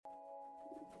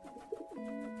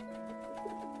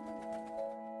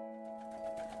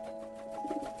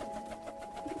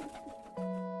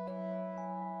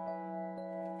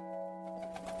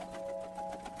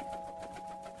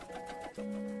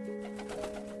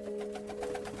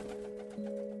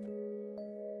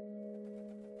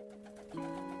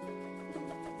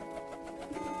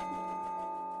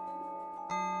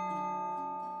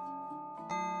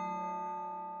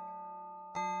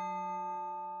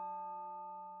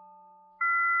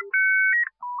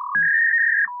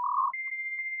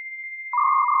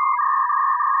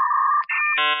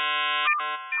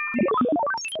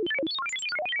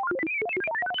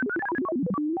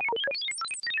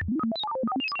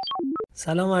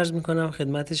سلام عرض میکنم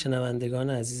خدمت شنوندگان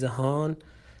عزیز هان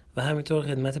و همینطور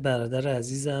خدمت برادر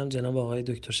عزیزم جناب آقای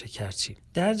دکتر شکرچی.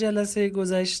 در جلسه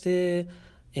گذشته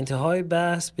انتهای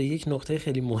بحث به یک نقطه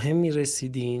خیلی مهمی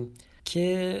رسیدیم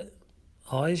که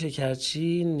آقای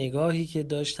شکرچی نگاهی که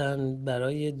داشتن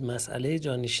برای مسئله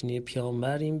جانشینی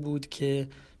پیامبر این بود که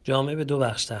جامعه به دو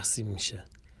بخش تقسیم میشه.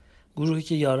 گروهی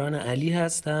که یاران علی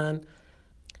هستن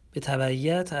به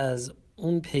تبعیت از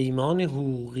اون پیمان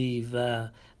حقوقی و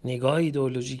نگاه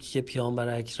ایدئولوژیکی که پیامبر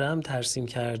اکرم ترسیم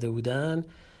کرده بودن،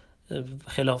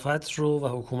 خلافت رو و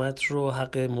حکومت رو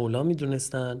حق مولا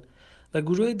میدونستن و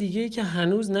گروه دیگه‌ای که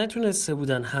هنوز نتونسته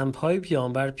بودن همپای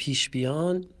پیامبر پیش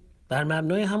بیان، بر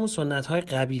مبنای همون سنت‌های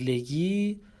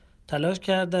قبیلگی تلاش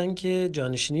کردن که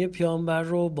جانشینی پیامبر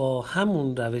رو با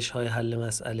همون روش‌های حل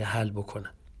مسئله حل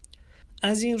بکنن.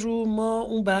 از این رو ما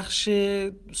اون بخش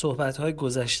صحبت‌های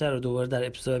گذشته رو دوباره در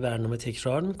ابتدای برنامه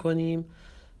تکرار می‌کنیم،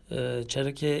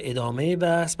 چرا که ادامه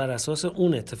بحث بر اساس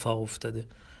اون اتفاق افتاده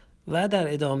و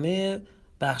در ادامه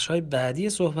بخش‌های بعدی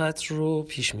صحبت رو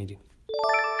پیش میریم.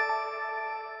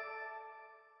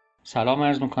 سلام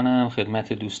عرض میکنم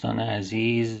خدمت دوستان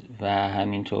عزیز و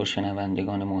همینطور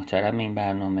شنوندگان محترم این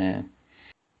برنامه.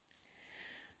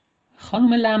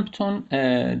 خانم لمپتون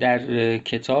در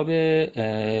کتاب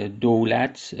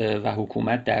دولت و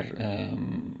حکومت در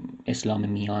اسلام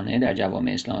میانه، در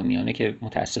جوامع اسلام میانه که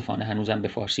متاسفانه هنوزم به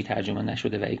فارسی ترجمه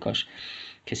نشده و ای کاش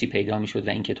کسی پیدا میشد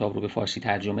و این کتاب رو به فارسی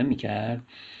ترجمه میکرد،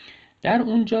 در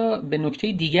اونجا به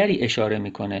نکته دیگری اشاره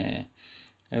میکنه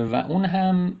و اون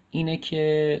هم اینه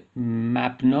که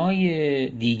مبنای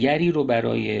دیگری رو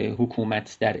برای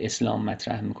حکومت در اسلام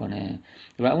مطرح میکنه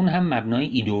و اون هم مبنای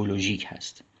ایدئولوژیک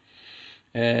هست،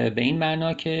 به این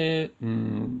معنا که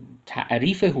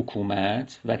تعریف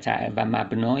حکومت و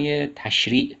مبنای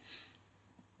تشریع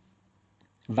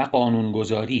و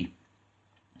قانونگذاری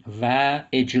و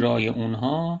اجرای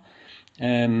اونها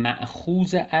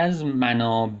مأخوذ از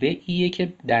منابعیه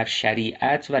که در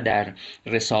شریعت و در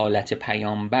رسالت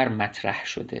پیامبر مطرح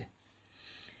شده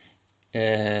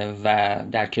و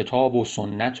در کتاب و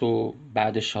سنت و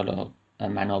بعدش حالا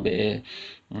منابع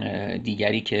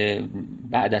دیگری که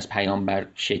بعد از پیامبر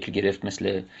شکل گرفت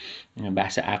مثل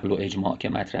بحث عقل و اجماع که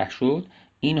مطرح شد،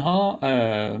 اینها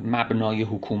مبنای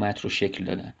حکومت رو شکل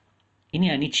دادن. این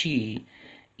یعنی چی؟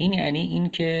 این یعنی این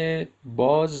که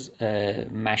باز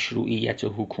مشروعیت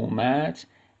حکومت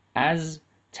از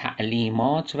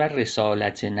تعلیمات و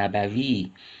رسالت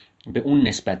نبوی به اون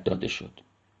نسبت داده شد.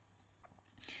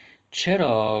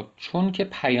 چرا؟ چون که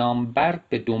پیامبر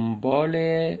به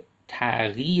دنبال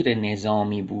تغییر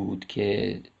نظامی بود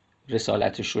که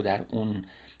رسالتش رو در اون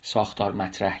ساختار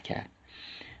مطرح کرد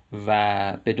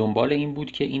و به دنبال این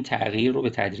بود که این تغییر رو به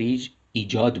تدریج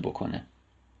ایجاد بکنه.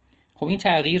 خب این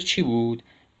تغییر چی بود؟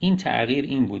 این تغییر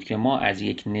این بود که ما از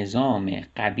یک نظام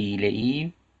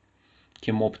قبیله‌ای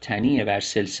که مبتنی بر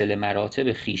سلسله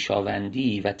مراتب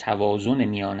خویشاوندی و توازن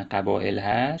میان قبایل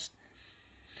هست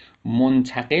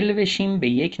منتقل بشیم به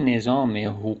یک نظام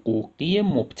حقوقی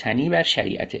مبتنی بر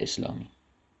شریعت اسلامی.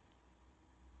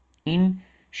 این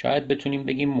شاید بتونیم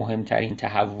بگیم مهمترین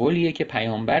تحولیه که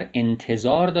پیامبر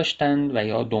انتظار داشتند و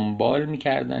یا دنبال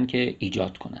میکردن که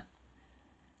ایجاد کنن.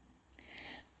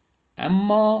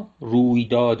 اما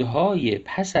رویدادهای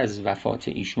پس از وفات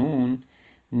ایشون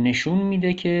نشون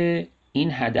میده که این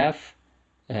هدف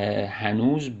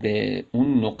هنوز به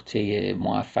اون نقطه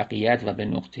موفقیت و به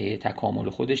نقطه تکامل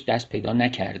خودش دست پیدا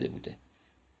نکرده بوده.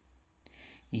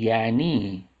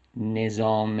 یعنی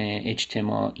نظام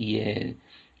اجتماعی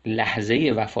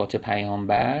لحظه وفات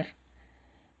پیامبر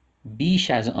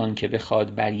بیش از آن که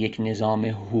بخواد بر یک نظام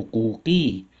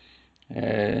حقوقی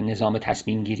نظام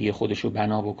تصمیم گیری خودش رو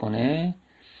بنا بکنه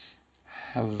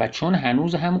و چون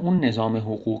هنوز هم اون نظام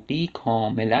حقوقی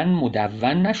کاملا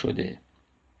مدون نشده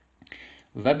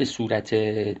و به صورت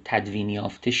تدوین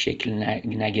یافته شکل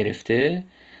نگرفته،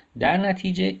 در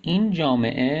نتیجه این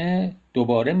جامعه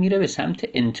دوباره میره به سمت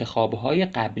انتخابهای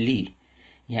قبلی،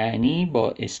 یعنی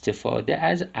با استفاده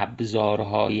از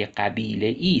ابزارهای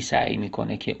قبیله‌ای سعی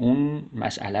میکنه که اون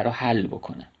مسئله رو حل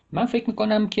بکنه. من فکر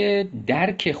میکنم که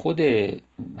درک خود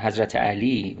حضرت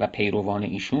علی و پیروان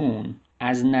ایشون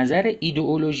از نظر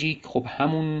ایدئولوژیک خب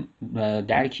همون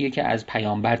درکیه که از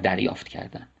پیامبر دریافت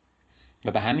کردن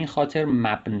و به همین خاطر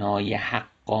مبنای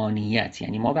حقانیت،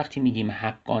 یعنی ما وقتی میگیم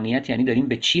حقانیت یعنی داریم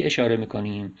به چی اشاره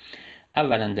میکنیم؟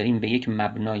 اولا داریم به یک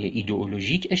مبنای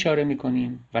ایدئولوژیک اشاره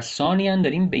میکنیم و ثانیاً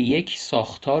داریم به یک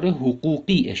ساختار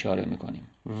حقوقی اشاره میکنیم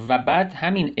و بعد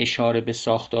همین اشاره به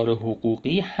ساختار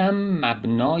حقوقی هم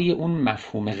مبنای اون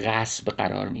مفهوم غصب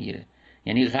قرار میگیره.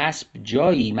 یعنی غصب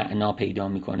جایی معنا پیدا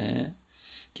میکنه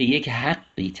که یک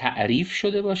حقی تعریف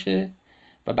شده باشه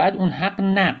و بعد اون حق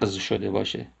نقض شده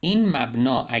باشه. این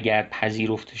مبنا اگر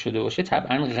پذیرفته شده باشه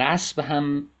طبعا غصب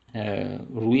هم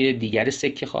روی دیگر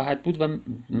سکه خواهد بود و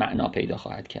معنا پیدا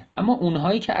خواهد کرد. اما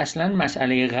اونهایی که اصلا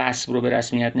مسئله غصب رو به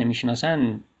رسمیت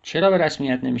نمیشناسن، چرا به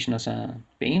رسمیت نمیشناسن؟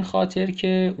 به این خاطر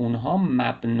که اونها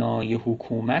مبنای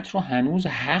حکومت رو هنوز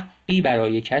حقی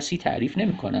برای کسی تعریف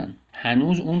نمیکنن،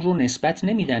 هنوز اون رو نسبت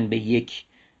نمیدن به یک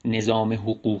نظام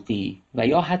حقوقی و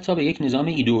یا حتی به یک نظام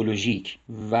ایدئولوژیک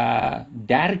و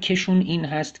درکشون این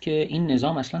هست که این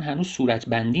نظام اصلا هنوز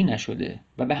صورتبندی نشده.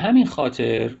 و به همین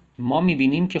خاطر ما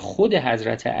میبینیم که خود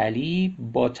حضرت علی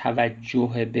با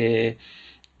توجه به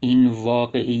این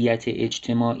واقعیت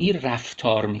اجتماعی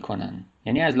رفتار میکنن،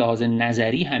 یعنی از لحاظ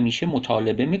نظری همیشه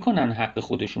مطالبه میکنن حق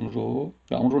خودشون رو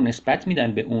و اون رو نسبت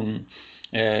میدن به اون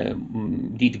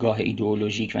دیدگاه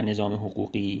ایدئولوژیک و نظام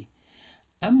حقوقی،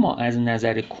 اما از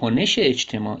نظر کنش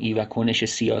اجتماعی و کنش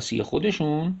سیاسی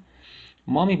خودشون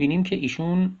ما میبینیم که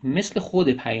ایشون مثل خود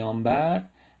پیامبر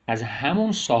از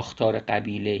همون ساختار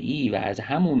قبیله‌ای و از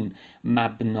همون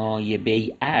مبنای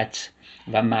بیعت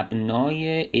و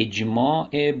مبنای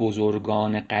اجماع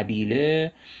بزرگان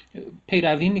قبیله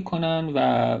پیروی میکنن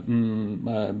و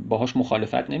باهاش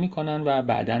مخالفت نمیکنن و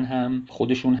بعداً هم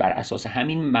خودشون بر اساس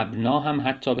همین مبنا هم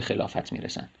حتی به خلافت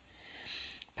میرسن.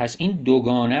 پس این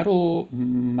دوگانه رو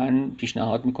من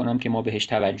پیشنهاد میکنم که ما بهش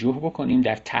توجه بکنیم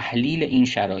در تحلیل این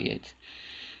شرایط،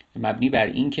 مبنی بر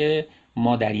این که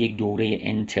ما در یک دوره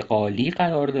انتقالی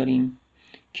قرار داریم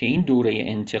که این دوره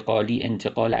انتقالی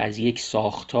انتقال از یک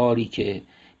ساختاری که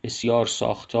بسیار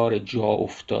ساختار جا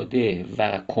افتاده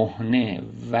و کهنه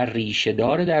و ریشه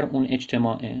دار در اون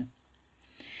اجتماعه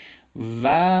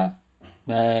و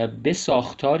به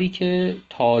ساختاری که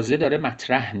تازه داره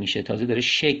مطرح میشه، تازه داره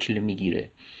شکل میگیره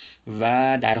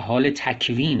و در حال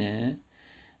تکوینه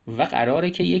و قراره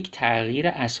که یک تغییر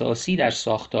اساسی در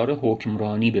ساختار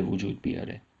حکمرانی به وجود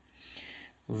بیاره.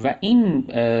 و این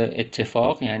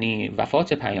اتفاق، یعنی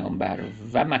وفات پیامبر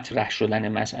و مطرح شدن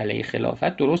مسئله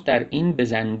خلافت، درست در این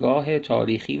بزنگاه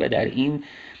تاریخی و در این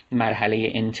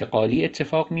مرحله انتقالی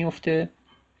اتفاق میفته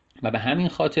و به همین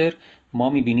خاطر ما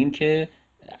میبینیم که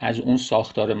از اون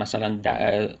ساختار مثلا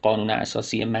قانون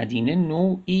اساسی مدینه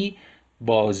نوعی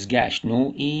بازگشت،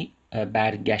 نوعی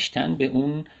برگشتن به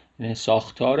اون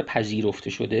ساختار پذیرفته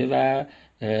شده و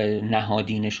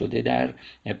نهادینه شده در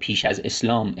پیش از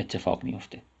اسلام اتفاق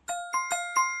میفته.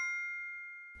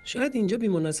 شاید اینجا بی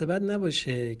مناسبت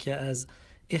نباشه که از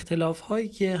اختلاف‌هایی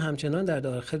که همچنان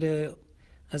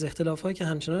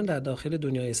در داخل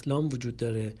دنیای اسلام وجود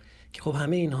داره که خب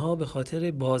همه اینها به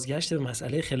خاطر بازگشت به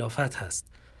مسئله خلافت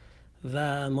هست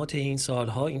و ما طی این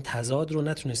سالها این تضاد رو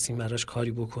نتونستیم براش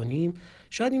کاری بکنیم،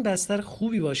 شاید این بستر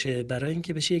خوبی باشه برای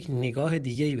اینکه بشه یک نگاه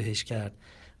دیگه‌ای بهش کرد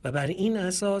و بر این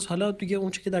اساس حالا دیگه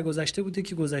اون چیزی که در گذشته بوده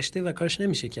که گذشته و کارش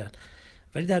نمیشه کرد،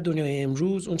 ولی در دنیای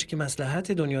امروز اون چیزی که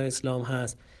مصلحت دنیای اسلام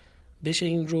هست بشه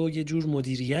این رو یه جور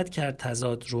مدیریت کرد،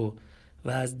 تضاد رو،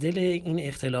 و از دل این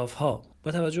اختلاف‌ها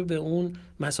با توجه به اون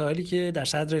مسائلی که در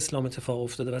صدر اسلام اتفاق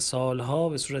افتاده و سالها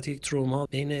به صورت یک تروما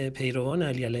بین پیروان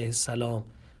علی علیه السلام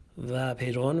و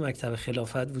پیروان مکتب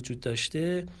خلافت وجود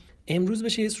داشته، امروز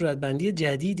بشه یه صورتبندی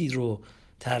جدیدی رو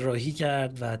طراحی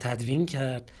کرد و تدوین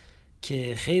کرد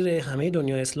که خیر همه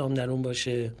دنیای اسلام در اون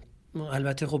باشه.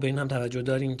 البته خب به این هم توجه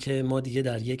داریم که ما دیگه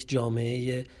در یک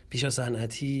جامعه پیشا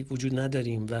صنعتی وجود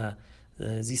نداریم و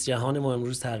زیست جهان ما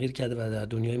امروز تغییر کرده و در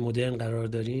دنیای مدرن قرار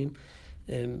داریم.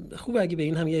 خوبه اگه به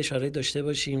این هم یه اشاره داشته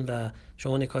باشیم و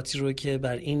شما نکاتی رو که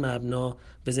بر این مبنا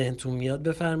به ذهنتون میاد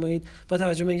بفرمایید، با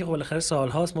توجه به اینکه خب بالاخره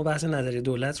سال‌هاست ما بحث نظریه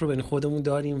دولت رو بین خودمون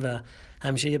داریم و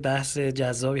همیشه یه بحث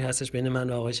جذابی هستش بین من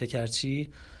و آقای شکرچی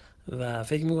و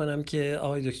فکر می‌کنم که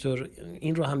آقای دکتر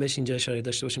این رو هم بهش اینجا اشاره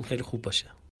داشته باشیم خیلی خوب باشه.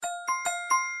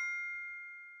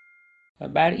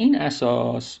 بر این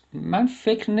اساس من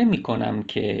فکر نمی کنم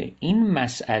که این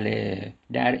مسئله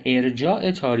در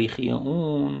ارجاع تاریخی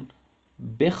اون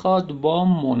بخواد با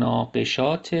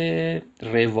مناقشات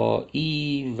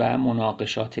روایی و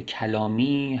مناقشات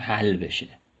کلامی حل بشه،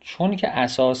 چون که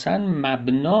اساساً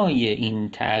مبنای این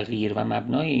تغییر و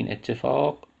مبنای این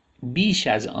اتفاق بیش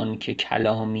از آن که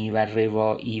کلامی و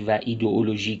روایی و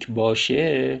ایدئولوژیک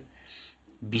باشه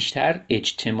بیشتر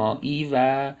اجتماعی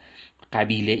و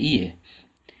قبیله‌ایه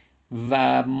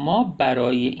و ما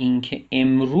برای اینکه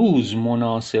امروز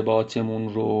مناسباتمون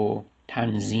رو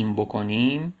تنظیم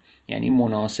بکنیم، یعنی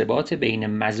مناسبات بین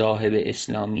مذاهب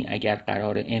اسلامی اگر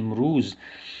قرار امروز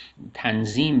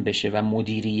تنظیم بشه و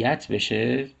مدیریت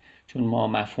بشه، چون ما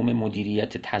مفهوم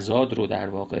مدیریت تضاد رو در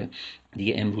واقع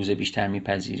دیگه امروز بیشتر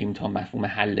میپذیریم تا مفهوم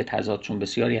حل تضاد، چون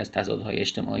بسیاری از تضادهای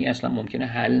اجتماعی اصلا ممکنه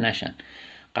حل نشن،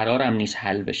 قرارم نیست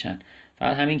حل بشن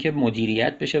فقط همین که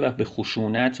مدیریت بشه و به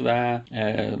خشونت و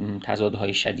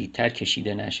تضادهای شدیدتر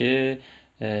کشیده نشه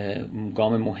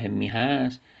گام مهمی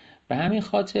هست. به همین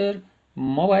خاطر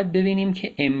ما باید ببینیم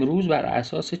که امروز بر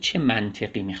اساس چه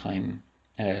منطقی میخوایم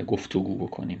گفتگو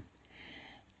بکنیم.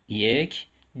 یک.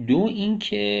 دو، این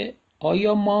که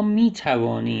آیا ما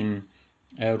میتوانیم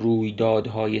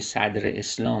رویدادهای صدر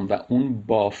اسلام و اون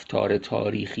بافتار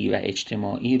تاریخی و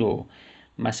اجتماعی رو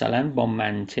مثلا با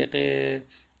منطق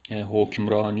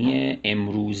حکمرانی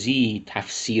امروزی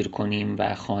تفسیر کنیم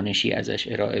و خوانشی ازش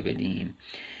ارائه بدیم،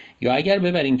 یا اگر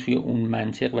ببریم توی اون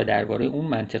منطق و درباره اون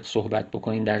منطق صحبت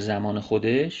بکنیم در زمان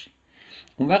خودش،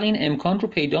 اون وقت این امکان رو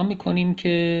پیدا میکنیم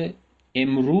که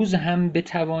امروز هم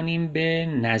بتوانیم به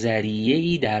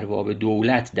نظریه‌ای در باب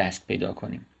دولت دست پیدا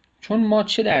کنیم. چون ما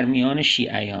چه در میان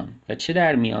شیعیان و چه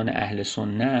در میان اهل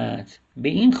سنت به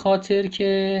این خاطر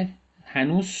که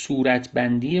هنوز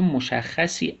صورتبندی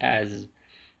مشخصی از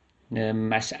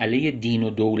مسئله دین و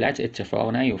دولت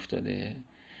اتفاق نیفتاده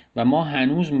و ما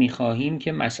هنوز میخواهیم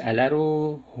که مسئله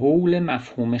رو حول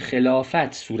مفهوم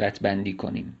خلافت صورتبندی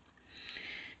کنیم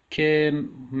که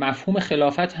مفهوم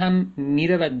خلافت هم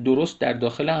میره و درست در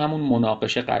داخل همون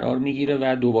مناقشه قرار میگیره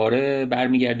و دوباره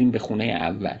برمیگردیم به خونه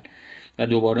اول و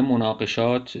دوباره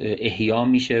مناقشات احیا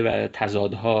میشه و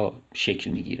تضادها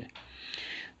شکل میگیره.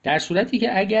 در صورتی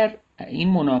که اگر این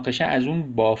مناقشه از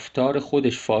اون بافتار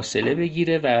خودش فاصله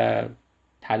بگیره و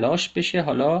تلاش بشه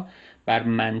حالا بر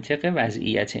منطق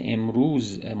وضعیت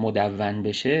امروز مدون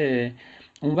بشه،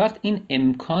 اون وقت این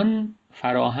امکان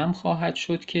فراهم خواهد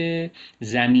شد که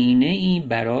زمینه‌ای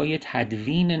برای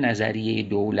تدوین نظریه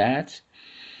دولت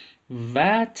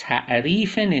و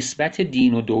تعریف نسبت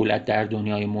دین و دولت در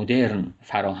دنیای مدرن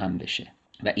فراهم بشه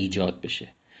و ایجاد بشه.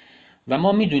 و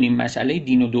ما میدونیم مسئله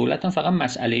دین و دولت هم فقط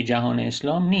مسئله جهان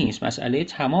اسلام نیست، مسئله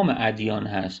تمام ادیان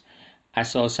هست.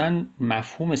 اساساً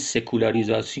مفهوم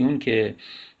سکولاریزاسیون که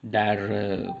در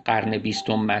قرن 20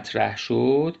 مطرح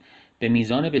شد به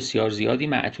میزان بسیار زیادی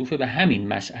معطوف به همین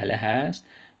مسئله هست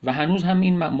و هنوز هم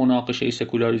این مناقشه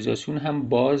سکولاریزاسیون هم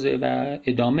بازه و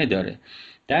ادامه داره.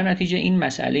 در نتیجه این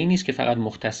مسئله نیست که فقط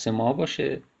مختص ما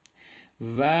باشه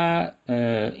و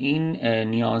این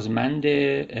نیازمند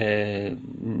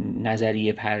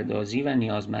نظریه پردازی و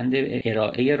نیازمند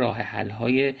ارائه راه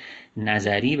حل‌های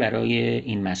نظری برای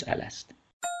این مسئله است.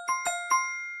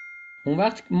 اون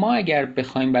وقت ما اگر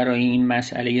بخوایم برای این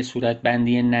مسئله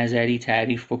صورتبندی نظری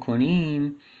تعریف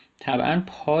بکنیم، طبعا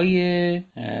پای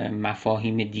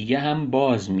مفاهیم دیگه هم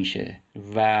باز میشه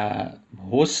و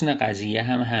حسن قضیه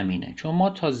هم همینه. چون ما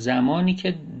تا زمانی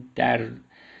که در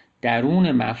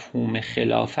درون مفهوم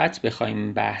خلافت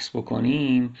بخوایم بحث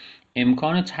بکنیم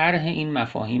امکان طرح این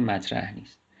مفاهیم مطرح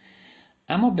نیست.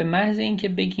 اما به محض اینکه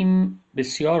بگیم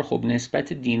بسیار خوب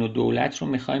نسبت دین و دولت رو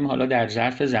میخوایم حالا در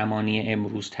ظرف زمانی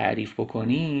امروز تعریف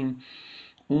بکنیم،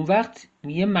 اون وقت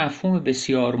یه مفهوم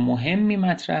بسیار مهمی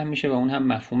مطرح میشه و اون هم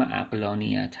مفهوم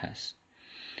عقلانیت هست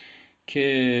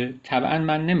که طبعا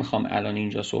من نمیخوام الان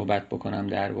اینجا صحبت بکنم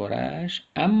درباره‌اش،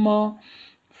 اما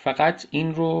فقط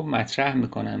این رو مطرح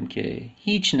میکنم که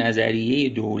هیچ نظریه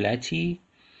دولتی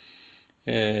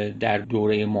در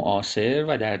دوره معاصر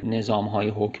و در نظام‌های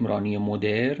حکمرانی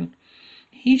مدرن،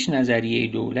 هیچ نظریه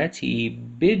دولتی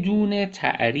بدون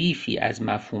تعریفی از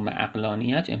مفهوم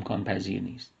عقلانیت امکان پذیر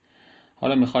نیست.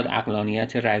 حالا میخواد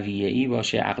عقلانیت رویه‌ای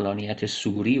باشه، عقلانیت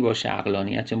سوری باشه،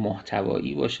 عقلانیت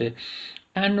محتوایی باشه،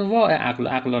 انواع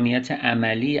عقلانیت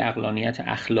عملی، عقلانیت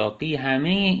اخلاقی، همه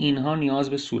اینها نیاز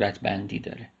به صورتبندی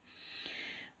داره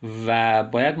و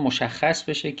باید مشخص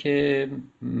بشه که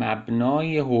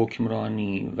مبنای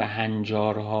حکمرانی و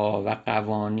هنجارها و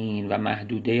قوانین و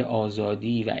محدوده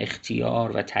آزادی و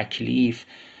اختیار و تکلیف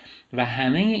و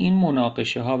همه این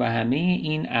مناقشه ها و همه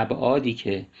این ابعادی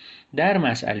که در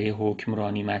مسئله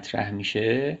حکمرانی مطرح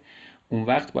میشه، اون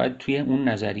وقت باید توی اون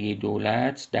نظریه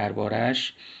دولت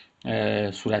دربارش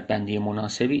صورتبندی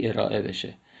مناسبی ارائه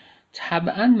بشه.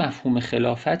 طبعا مفهوم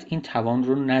خلافت این توان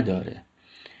رو نداره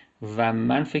و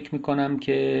من فکر میکنم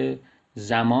که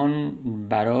زمان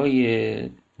برای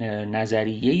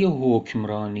نظریه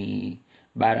حکمرانی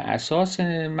بر اساس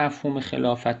مفهوم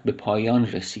خلافت به پایان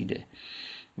رسیده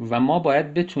و ما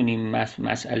باید بتونیم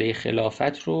مسئله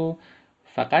خلافت رو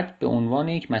فقط به عنوان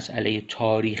یک مسئله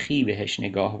تاریخی بهش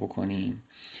نگاه بکنیم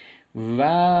و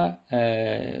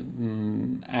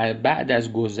بعد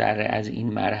از گذر از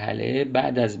این مرحله،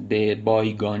 بعد از به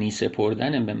بایگانی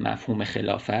سپردن به مفهوم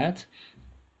خلافت،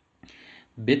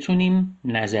 بتونیم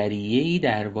نظریه‌ای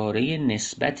درباره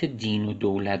نسبت دین و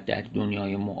دولت در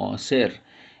دنیای معاصر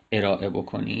ارائه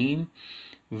بکنیم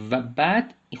و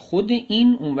بعد خود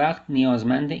این اون وقت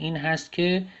نیازمند این هست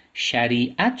که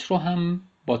شریعت رو هم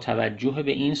با توجه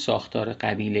به این ساختار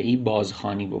قبیله‌ای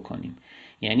بازخوانی بکنیم.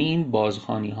 یعنی این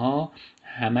بازخوانی ها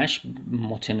همش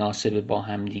متناسب با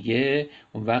هم دیگه،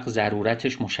 اون وقت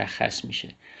ضرورتش مشخص میشه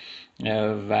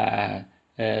و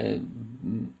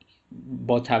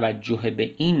با توجه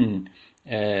به این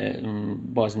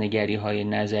بازنگری های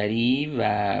نظری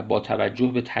و با توجه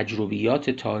به تجربیات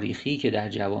تاریخی که در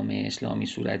جوامع اسلامی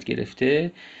صورت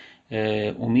گرفته،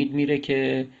 امید میره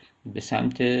که به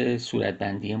سمت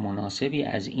صورتبندی مناسبی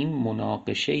از این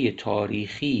مناقشه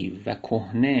تاریخی و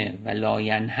کهنه و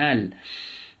لاینحل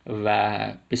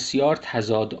و بسیار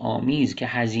تضادآمیز که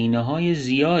هزینه‌های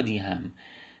زیادی هم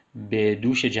به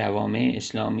دوش جوامع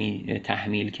اسلامی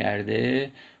تحمیل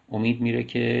کرده، امید میره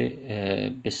که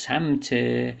به سمت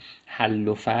حل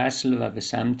و فصل و به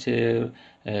سمت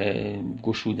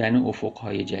گشودن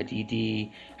افقهای جدیدی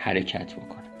حرکت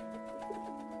بکنه.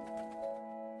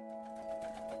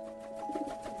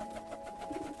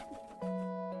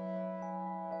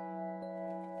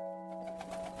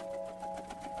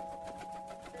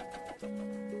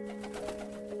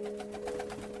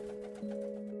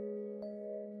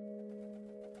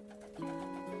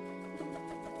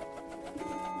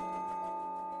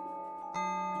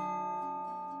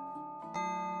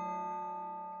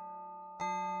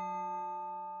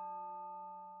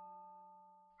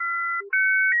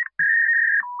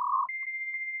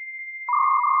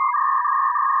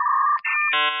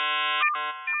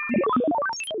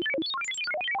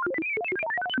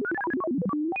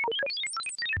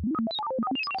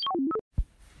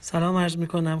 سلام عرض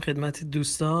میکنم خدمت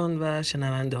دوستان و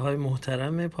شنونده های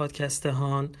محترم پادکست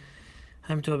هان،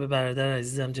 همینطور به برادر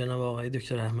عزیزم جناب آقای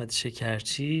دکتر احمد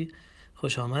شکرچی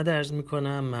خوش آمد عرض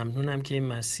میکنم. ممنونم که این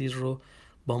مسیر رو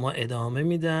با ما ادامه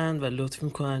میدن و لطف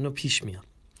میکنن و پیش میان.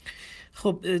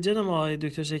 خب جناب آقای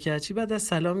دکتر شکرچی، بعد از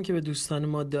سلامی که به دوستان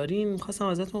ما دارین، خواستم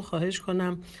ازتون خواهش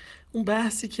کنم اون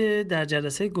بحثی که در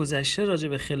جلسه گذشته راجع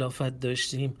به خلافت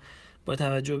داشتیم، با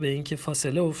توجه به اینکه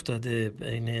فاصله افتاده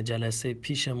بین جلسه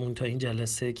پیشمون تا این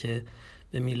جلسه که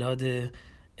به میلاد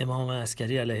امام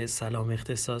عسکری علیه السلام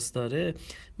اختصاص داره،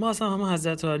 ما اصلا هم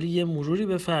حضرت عالی یه مروری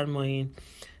بفرمایین،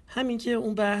 همین که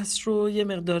اون بحث رو یه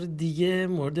مقدار دیگه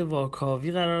مورد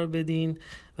واکاوی قرار بدین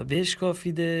و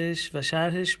بشکافیدش و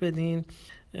شرحش بدین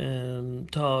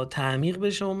تا تعمیق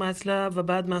بشه اون مطلب، و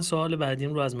بعد من سوال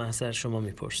بعدیم رو از محضر شما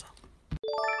میپرسم.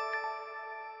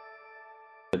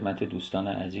 خدمت دوستان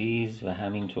عزیز و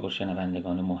همینطور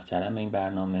شنوندگان محترم این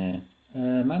برنامه،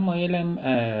 من مایلم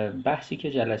بحثی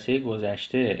که جلسه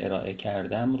گذشته ارائه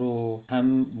کردم رو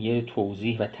هم یه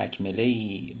توضیح و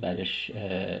تکمله‌ای برش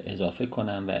اضافه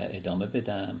کنم و ادامه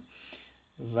بدم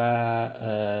و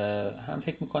هم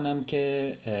فکر میکنم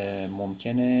که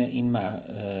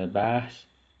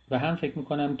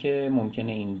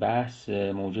ممکنه این بحث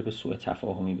موجب سوء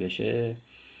تفاهمی بشه.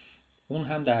 اون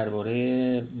هم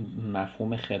درباره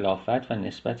مفهوم خلافت و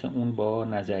نسبت اون با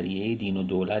نظریه دین و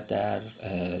دولت در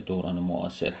دوران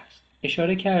معاصر هست.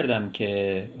 اشاره کردم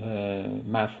که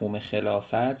مفهوم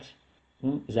خلافت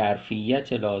اون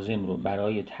ظرفیت لازم رو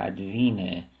برای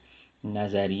تدوین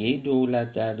نظریه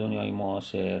دولت در دنیای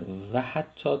معاصر و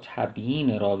حتی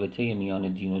تبیین رابطه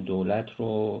میان دین و دولت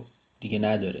رو دیگه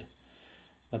نداره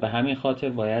و به همین خاطر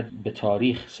باید به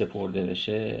تاریخ سپرده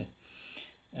بشه.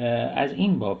 از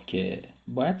این باب که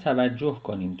باید توجه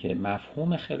کنیم که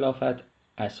مفهوم خلافت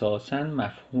اساساً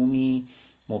مفهومی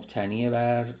مبتنی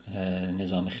بر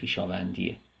نظام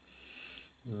خویشاوندیه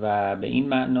و به این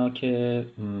معنا که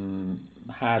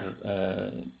هر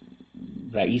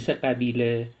رئیس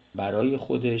قبیله برای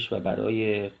خودش و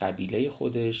برای قبیله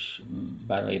خودش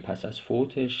برای پس از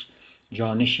فوتش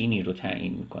جانشینی رو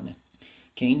تعیین میکنه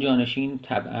که این جانشین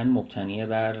طبعاً مبتنی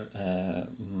بر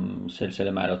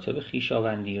سلسله مراتب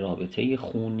خویشاوندی، رابطه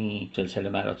خونی، سلسله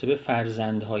مراتب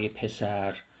فرزندهای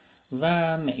پسر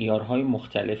و معیارهای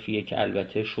مختلفیه که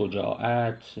البته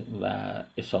شجاعت و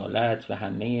اصالت و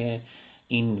همه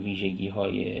این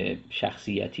ویژگی‌های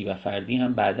شخصیتی و فردی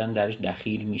هم بعداً درش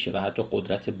دخیل میشه و حتی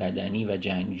قدرت بدنی و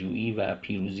جنگجویی و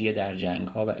پیروزی در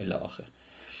جنگ‌ها و الی آخر.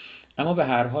 اما به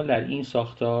هر حال در این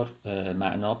ساختار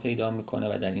معنا پیدا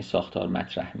میکنه و در این ساختار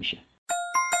مطرح میشه.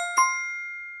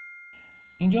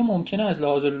 اینجا ممکنه از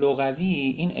لحاظ لغوی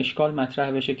این اشکال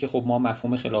مطرح بشه که خب ما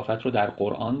مفهوم خلافت رو در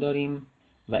قرآن داریم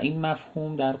و این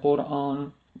مفهوم در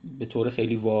قرآن به طور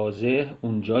خیلی واضح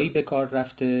اونجایی به کار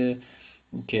رفته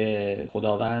که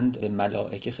خداوند به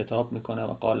ملائکه خطاب میکنه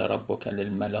و قال ربک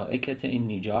للملائکة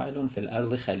انی جاعل فی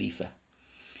الارض خلیفه،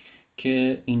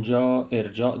 که اینجا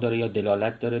ارجاع داره یا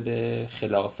دلالت داره به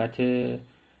خلافت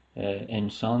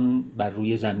انسان بر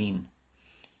روی زمین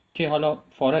که حالا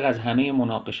فارغ از همه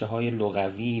مناقشه های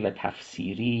لغوی و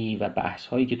تفسیری و بحث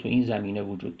هایی که تو این زمینه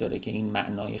وجود داره که این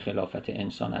معنای خلافت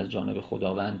انسان از جانب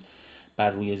خداوند بر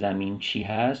روی زمین چی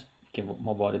هست، که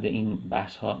ما وارد این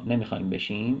بحث ها نمیخوایم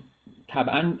بشیم،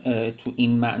 طبعا تو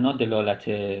این معنا دلالت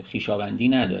خویشاوندی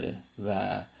نداره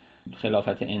و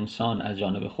خلافت انسان از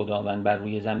جانب خداوند بر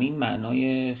روی زمین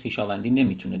معنای خویشاوندی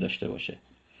نمیتونه داشته باشه.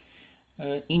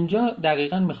 اینجا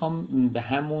دقیقاً میخوام به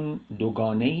همون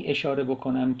دوگانه ای اشاره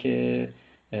بکنم که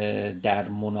در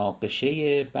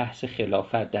مناقشه بحث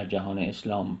خلافت در جهان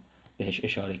اسلام بهش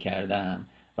اشاره کردم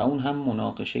و اون هم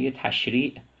مناقشه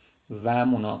تشریع و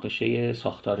مناقشه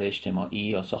ساختار اجتماعی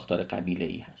یا ساختار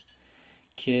قبیله‌ای هست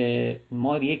که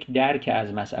ما یک درک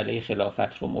از مسئله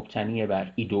خلافت رو مبتنی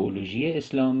بر ایدئولوژی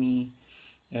اسلامی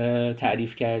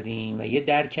تعریف کردیم و یه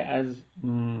درک از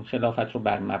خلافت رو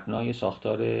بر مبنای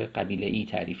ساختار قبیله‌ای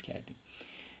تعریف کردیم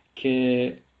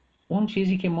که اون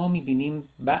چیزی که ما می‌بینیم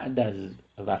بعد از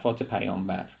وفات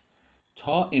پیامبر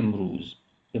تا امروز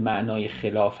به معنای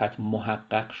خلافت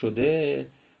محقق شده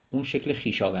اون شکل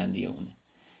خویشاوندی اونه.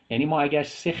 یعنی ما اگر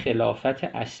 3 خلافت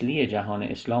اصلی جهان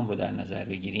اسلام رو در نظر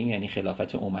بگیریم، یعنی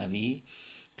خلافت اموی،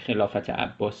 خلافت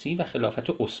عباسی و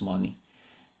خلافت عثمانی،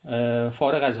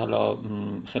 فارغ از حالا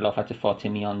خلافت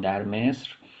فاطمیان در مصر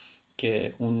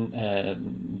که اون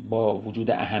با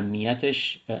وجود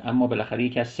اهمیتش اما بالاخره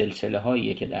یکی از سلسله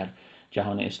هاییه که در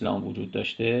جهان اسلام وجود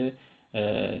داشته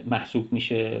محسوب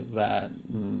میشه و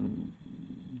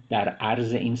در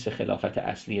عرض این 3 خلافت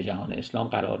اصلی جهان اسلام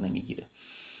قرار نمیگیره.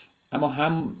 اما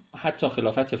هم حتی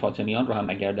خلافت فاطمیان رو هم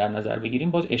اگر در نظر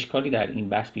بگیریم باز اشکالی در این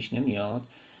بحث پیش نمیاد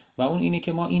و اون اینه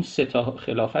که ما این 3 تا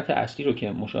خلافت اصلی رو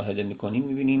که مشاهده میکنیم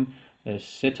میبینیم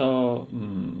 3 تا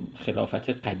خلافت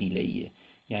قبیله‌ایه،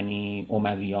 یعنی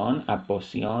امویان،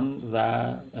 عباسیان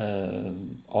و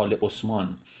آل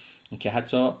عثمان، که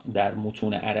حتی در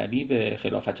متون عربی به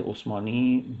خلافت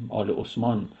عثمانی آل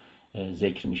عثمان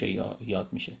ذکر میشه یا یاد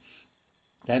میشه.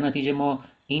 در نتیجه ما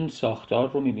این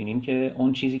ساختار رو میبینیم که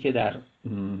اون چیزی که در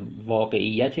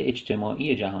واقعیت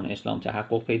اجتماعی جهان اسلام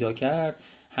تحقق پیدا کرد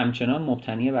همچنان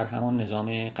مبتنی بر همان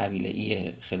نظام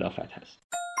قبیله‌ای خلافت هست.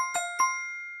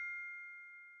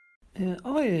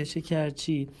 آقای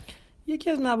شکرچی، یکی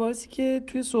از مباحثی که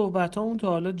توی صحبتامون تا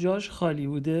حالا جاش خالی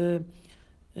بوده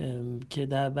که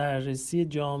در بررسی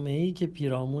جامعه‌ای که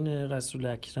پیرامون رسول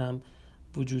اکرم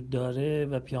وجود داره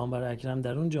و پیامبر اکرم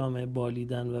در اون جامعه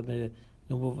بالیدن و به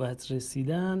نبوت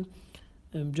رسیدن،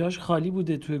 جاش خالی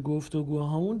بوده توی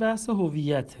گفتگوهامون بحث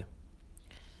هویته.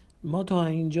 ما تا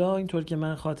اینجا اینطور که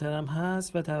من خاطرم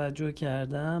هست و توجه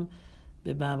کردم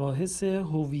به مباحث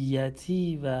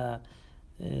هویتی و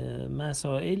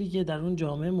مسائلی که در اون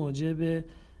جامعه موجب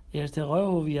ارتقای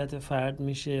هویت فرد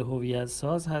میشه، هویت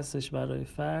ساز هستش برای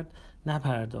فرد،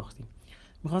 نپرداختیم.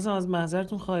 میخواستم از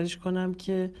محضرتون خواهش کنم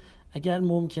که اگر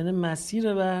ممکنه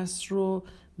مسیر بحث رو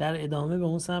در ادامه به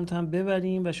اون سمت هم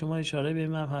ببریم و شما اشاره به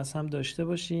این مبحث هم داشته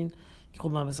باشین که خب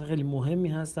مبحث خیلی مهمی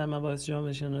هست در مباحث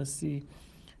جامعه شناسی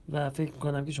و فکر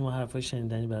میکنم که شما حرفای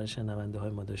شنیدنی برای شنونده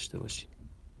های ما داشته باشین.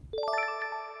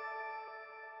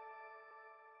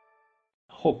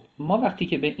 خب ما وقتی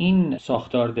که به این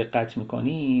ساختار دقت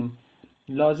میکنیم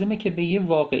لازمه که به یه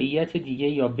واقعیت دیگه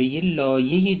یا به یه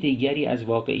لایه دیگری از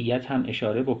واقعیت هم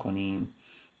اشاره بکنیم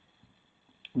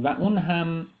و اون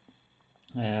هم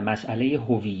مسئله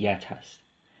هویت هست.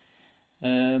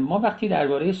 ما وقتی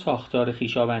درباره ساختار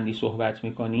خویشاوندی صحبت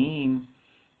میکنیم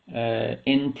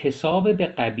انتساب به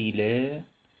قبیله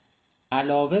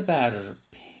علاوه بر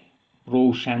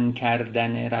روشن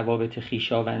کردن روابط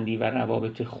خویشاوندی و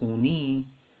روابط خونی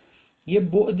یه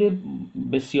بعد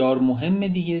بسیار مهم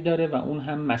دیگه داره و اون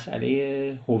هم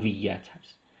مسئله هویت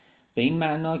هست. به این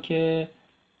معنا که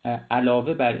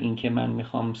علاوه بر این که من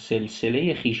میخوام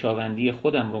سلسله خویشاوندی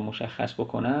خودم رو مشخص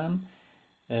بکنم،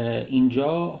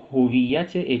 اینجا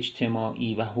هویت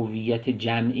اجتماعی و هویت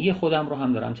جمعی خودم رو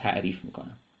هم دارم تعریف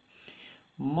میکنم.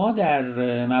 ما در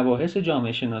مباحث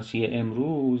جامعه شناسی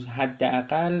امروز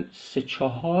حداقل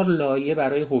 3-4 لایه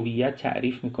برای هویت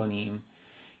تعریف میکنیم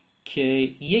که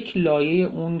یک لایه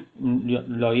اون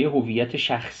لایه هویت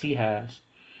شخصی هست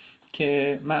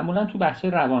که معمولا تو بحث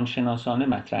روانشناسانه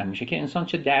مطرح میشه که انسان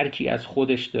چه درکی از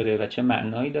خودش داره و چه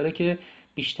معنایی داره که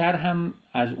بیشتر هم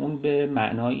از اون به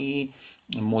معنایی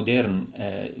مدرن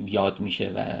یاد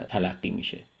میشه و تلقی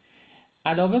میشه.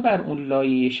 علاوه بر اون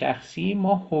لایه شخصی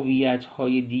ما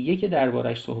هویت‌های دیگه که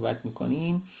دربارش صحبت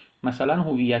میکنیم، مثلا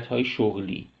هویت‌های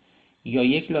شغلی یا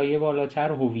یک لایه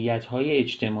بالاتر هویت‌های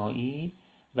اجتماعی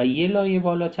و یک لایه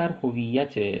بالاتر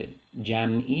هویت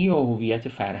جمعی و هویت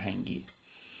فرهنگی.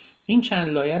 این چند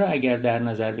لایه رو اگر در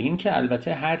نظر بگیریم که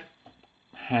البته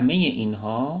همه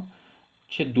اینها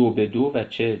چه دو به دو و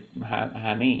چه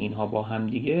همه اینها با هم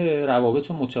دیگه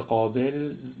روابط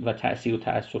متقابل و تأثیر و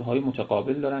تأثیرهای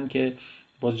متقابل دارن که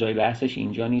باز جای بحثش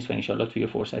اینجا نیست و انشالله توی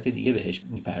فرصت دیگه بهش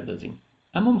میپردازیم.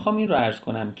 اما میخوام این رو عرض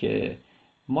کنم که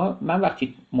من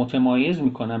وقتی متمایز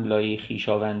میکنم لایه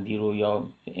خویشاوندی رو یا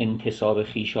انتساب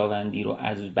خویشاوندی رو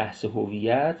از بحث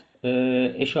هویت،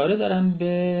 اشاره دارم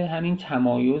به همین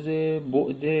تمایز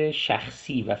بعد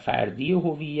شخصی و فردی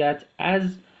هویت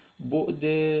از بعد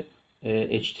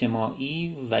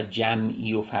اجتماعی و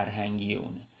جمعی و فرهنگی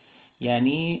اونه.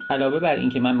 یعنی علاوه بر این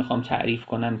که من میخوام تعریف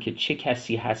کنم که چه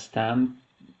کسی هستم،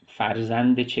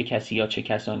 فرزند چه کسی یا چه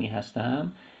کسانی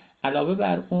هستم، علاوه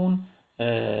بر اون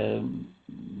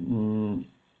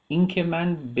این که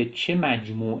من به چه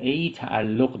مجموعه‌ای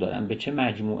تعلق دارم، به چه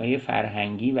مجموعه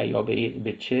فرهنگی و یا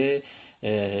به چه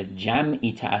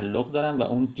جمعی تعلق دارم و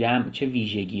اون جمع چه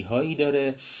ویژگی هایی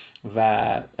داره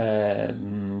و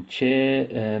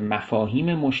چه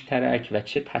مفاهیم مشترک و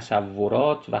چه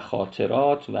تصورات و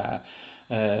خاطرات و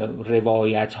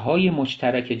روایت های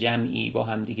مشترک جمعی با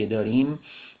هم دیگه داریم.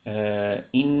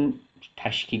 این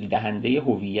تشکیل دهنده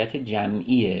هویت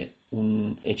جمعی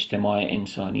اون اجتماع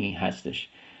انسانی هستش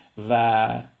و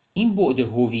این بعد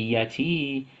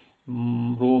هویتی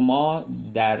رو ما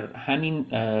در همین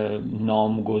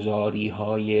نامگذاری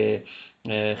های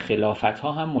خلافت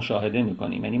ها هم مشاهده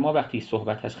میکنیم. یعنی ما وقتی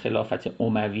صحبت از خلافت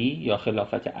اموی یا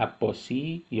خلافت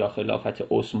عباسی یا خلافت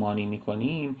عثمانی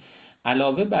میکنیم،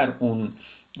 علاوه بر اون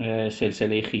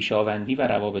سلسله خویشاوندی و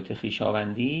روابط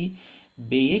خویشاوندی،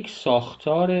 به یک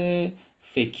ساختار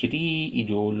فکری،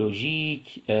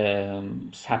 ایدئولوژیک،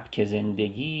 سبک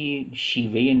زندگی،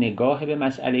 شیوه نگاه به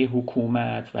مسئله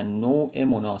حکومت و نوع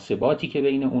مناسباتی که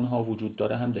بین اونها وجود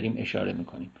داره هم داریم اشاره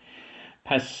میکنیم.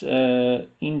 پس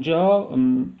اینجا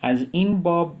از این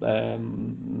باب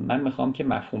من میخوام که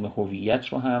مفهوم هویت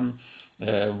رو هم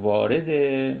وارد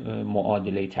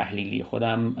معادله تحلیلی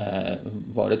خودم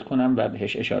وارد کنم و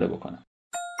بهش اشاره بکنم.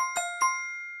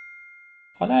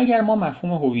 حالا اگر ما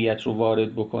مفهوم هویت رو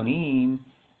وارد بکنیم،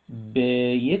 به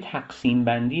یه تقسیم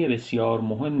بندی بسیار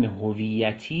مهم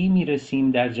هویتی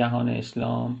میرسیم در جهان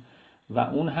اسلام و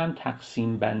اون هم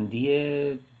تقسیم بندی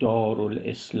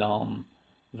دارالاسلام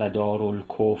و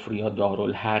دارالکفر یا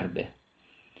دارالحربه.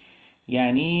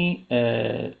 یعنی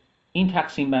این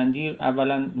تقسیم بندی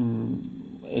اولا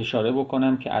اشاره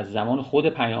بکنم که از زمان خود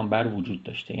پیامبر وجود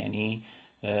داشته. یعنی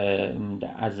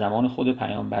از زمان خود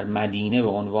پیامبر مدینه به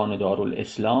عنوان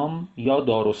دارالاسلام یا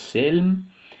دارالسلم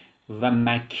و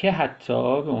مکه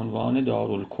حتی به عنوان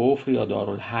دارالکفر یا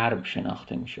دارالحرب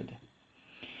شناخته می شده.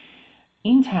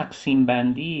 این تقسیم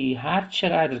بندی هر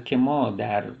چقدر که ما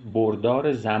در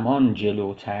بردار زمان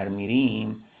جلوتر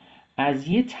میریم، از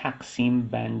یه تقسیم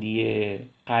بندی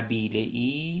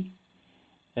قبیله‌ای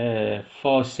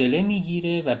فاصله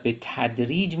میگیره و به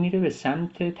تدریج میره به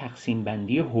سمت تقسیم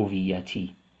بندی هویتی،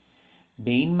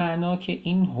 به این معنا که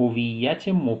این هویت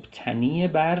مبتنی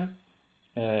بر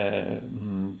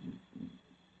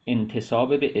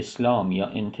انتساب به اسلام یا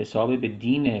انتساب به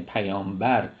دین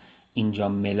پیامبر اینجا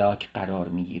ملاک قرار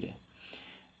میگیره.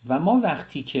 و ما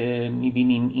وقتی که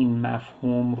میبینیم این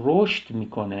مفهوم رشد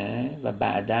میکنه و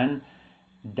بعداً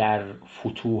در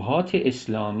فتوحات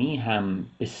اسلامی هم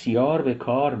بسیار به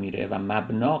کار میره و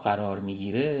مبنا قرار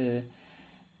میگیره،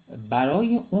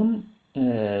 برای اون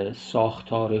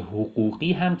ساختار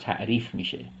حقوقی هم تعریف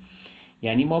میشه.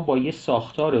 یعنی ما با یه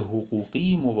ساختار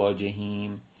حقوقی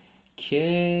مواجهیم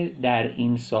که در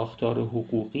این ساختار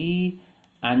حقوقی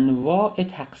انواع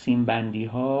تقسیم بندی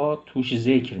ها توش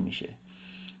ذکر میشه.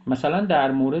 مثلا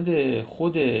در مورد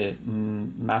خود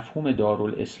مفهوم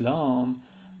دارالاسلام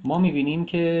ما میبینیم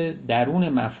که درون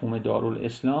مفهوم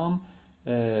دارالاسلام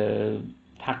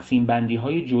تقسیم بندی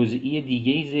های جزئی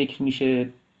دیگه‌ای ذکر میشه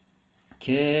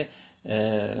که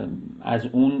از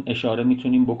اون اشاره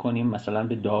میتونیم بکنیم مثلا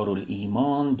به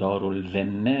دارالایمان،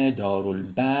 دارالذمه،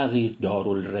 دارالبغی،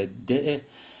 دارالرده،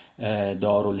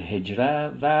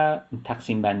 دارالهجره و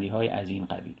تقسیم بندی های از این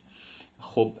قبیل.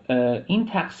 خب این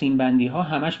تقسیم بندی ها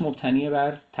همش مبتنی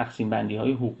بر تقسیم بندی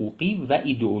های حقوقی و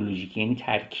ایدئولوژیکی، یعنی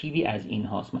ترکیبی از این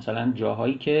هاست. مثلا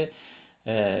جاهایی که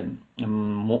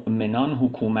مؤمنان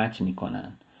حکومت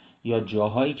میکنن یا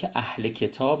جاهایی که اهل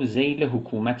کتاب ذیل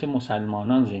حکومت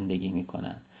مسلمانان زندگی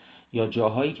میکنن یا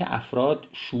جاهایی که افراد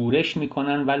شورش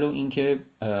میکنن ولو اینکه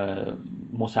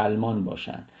مسلمان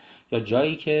باشن یا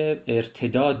جایی که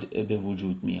ارتداد به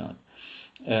وجود میاد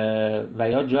و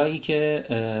یا جایی که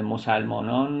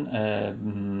مسلمانان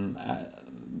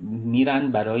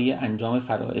میرن برای انجام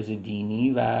فرائض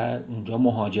دینی و اونجا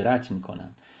مهاجرت میکنن.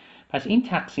 پس این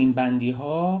تقسیم بندی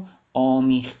ها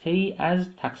آمیخته ای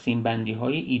از تقسیم بندی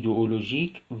های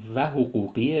ایدئولوژیک و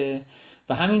حقوقیه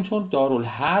و همینطور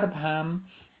دارالحرب هم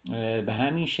به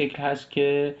همین شکل هست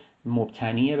که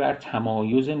مبتنی بر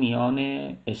تمایز میان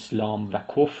اسلام و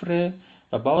کفر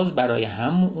و باز برای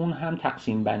اون هم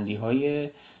تقسیم بندی های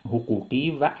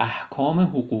حقوقی و احکام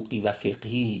حقوقی و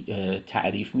فقهی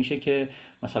تعریف میشه که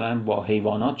مثلا با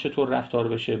حیوانات چطور رفتار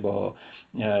بشه، با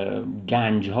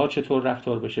گنج ها چطور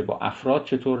رفتار بشه، با افراد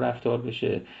چطور رفتار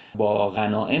بشه، با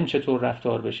غنائم چطور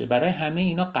رفتار بشه. برای همه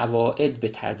اینا قواعد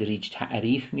به تدریج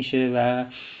تعریف میشه و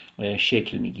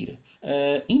شکل میگیره.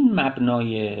 این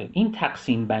مبنای این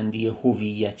تقسیم بندی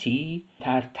هویتی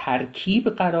در ترکیب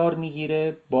قرار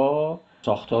میگیره با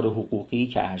ساختار حقوقی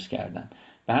که عرض کردم.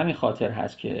 به همین خاطر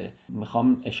هست که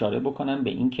میخوام اشاره بکنم به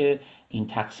اینکه این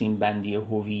تقسیم بندی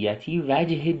هویتی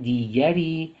وجه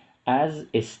دیگری از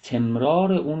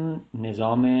استمرار اون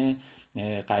نظام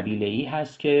قبیله‌ای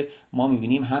هست که ما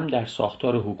می‌بینیم هم در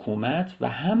ساختار حکومت و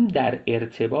هم در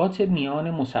ارتباط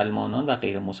میان مسلمانان و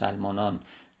غیر مسلمانان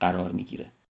قرار میگیره.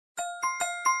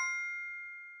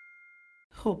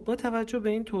 خب با توجه به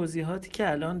این توضیحاتی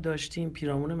که الان داشتیم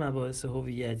پیرامون مباحث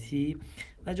هویتی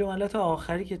و جملات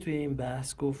آخری که توی این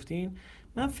بحث گفتین،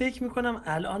 من فکر میکنم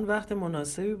الان وقت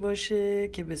مناسبی باشه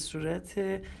که به صورت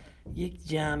یک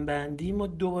جمع‌بندی ما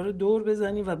دوباره دور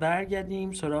بزنیم و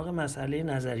برگردیم سراغ مسئله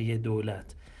نظریه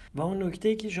دولت و اون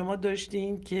نکته‌ای که شما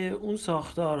داشتین که اون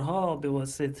ساختارها به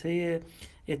واسطه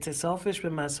اتصافش به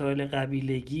مسائل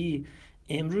قبیلگی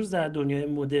امروز در دنیای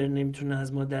مدرن نمیتونه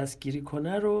از ما دستگیری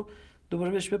کنه رو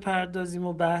دوباره بهش بپردازیم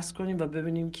و بحث کنیم و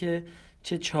ببینیم که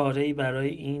چه چاره‌ای برای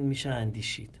این میشه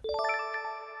اندیشید.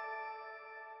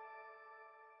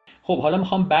 خب حالا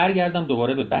میخوام برگردم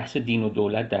دوباره به بحث دین و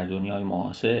دولت در دنیای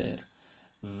معاصر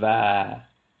و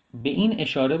به این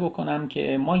اشاره بکنم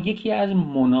که ما یکی از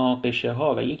مناقشه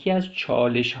ها و یکی از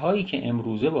چالش هایی که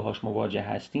امروزه باهاش مواجه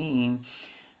هستیم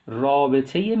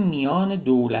رابطه میان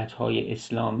دولت های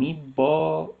اسلامی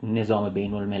با نظام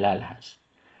بین الملل هست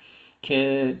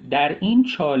که در این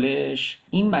چالش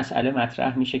این مسئله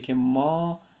مطرح میشه که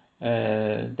ما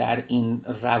در این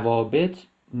روابط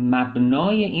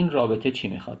مبنای این رابطه چی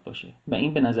میخواد باشه و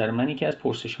این به نظر من یکی از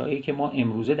پرسش هایی که ما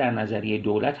امروزه در نظریه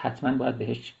دولت حتما باید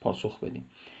بهش پاسخ بدیم.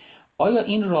 آیا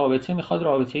این رابطه میخواد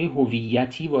رابطه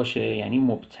هویتی باشه، یعنی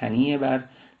مبتنی بر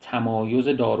تمایز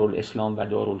دارالاسلام و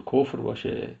دارالکفر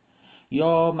باشه،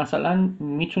 یا مثلا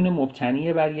میتونه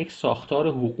مبتنی بر یک ساختار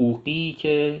حقوقی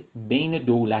که بین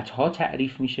دولت‌ها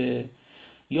تعریف میشه،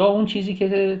 یا اون چیزی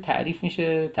که تعریف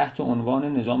میشه تحت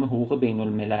عنوان نظام حقوق بین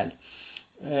الملل.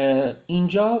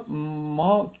 اینجا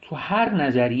ما تو هر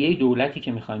نظریه دولتی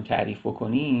که میخوایم تعریف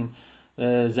بکنیم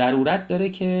ضرورت داره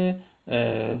که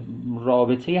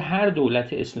رابطه هر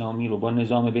دولت اسلامی رو با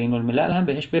نظام بین الملل هم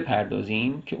بهش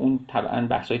بپردازیم که اون طبعا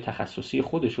بحث‌های تخصصی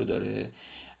خودش رو داره.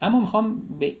 اما میخوام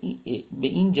به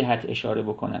این جهت اشاره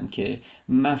بکنم که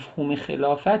مفهوم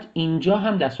خلافت اینجا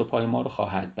هم دست و پای ما رو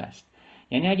خواهد بست.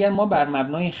 یعنی اگر ما بر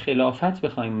مبنای خلافت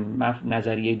بخوایم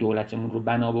نظریه دولتمون رو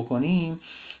بنا بکنیم،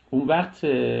 اون وقت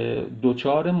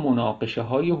دوچار مناقشه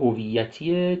های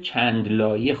هویتی چند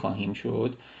لایه خواهیم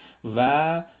شد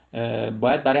و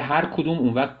باید برای هر کدوم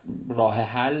اون وقت راه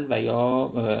حل و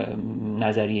یا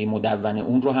نظریه مدون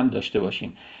اون رو هم داشته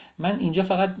باشیم. من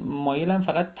اینجا مایلم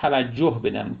فقط توجه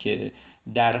بدم که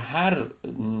در هر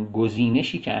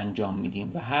گزینشی که انجام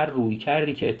میدیم و هر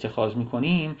رویکردی که اتخاذ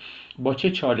میکنیم با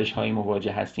چه چالش هایی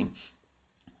مواجه هستیم.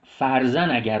 فرضاً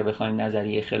اگر بخوایم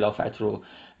نظریه خلافت رو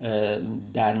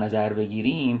در نظر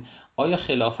بگیریم، آیا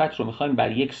خلافت رو میخوایم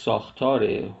بر یک ساختار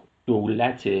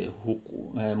دولت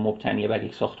مبتنی بر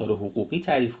یک ساختار حقوقی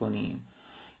تعریف کنیم،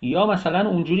 یا مثلا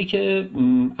اونجوری که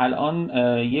الان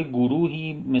یک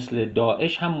گروهی مثل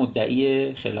داعش هم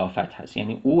مدعی خلافت هست،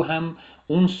 یعنی او هم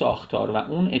اون ساختار و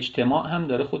اون اجتماع هم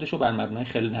داره خودشو بر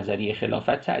مبنای نظریه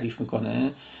خلافت تعریف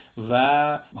میکنه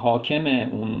و حاکم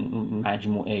اون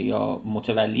مجموعه یا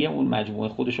متولی اون مجموعه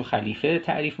خودشو خلیفه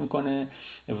تعریف میکنه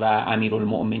و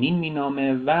امیرالمؤمنین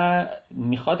مینامه و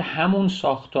میخواد همون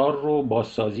ساختار رو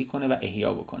بازسازی کنه و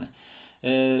احیا بکنه.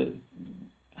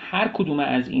 هر کدوم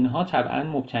از اینها طبعا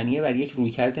مبتنیه بر یک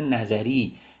رویکرد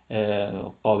نظری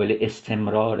قابل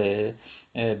استمراره،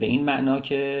 به این معنا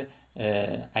که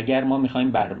اگر ما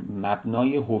میخوایم بر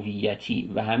مبنای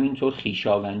هویتی و همینطور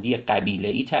خویشاوندی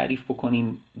قبیله‌ای تعریف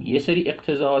بکنیم یه سری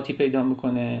اقتضاعاتی پیدا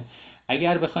میکنه،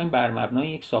 اگر بخوایم بر مبنای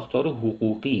یک ساختار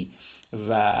حقوقی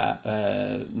و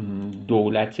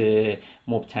دولت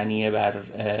مبتنی بر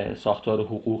ساختار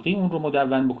حقوقی اون رو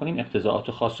مدون بکنیم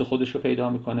اقتضاعات خاص خودش رو پیدا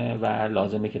میکنه و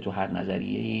لازمه که تو هر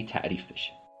نظریه‌ای تعریف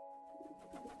بشه.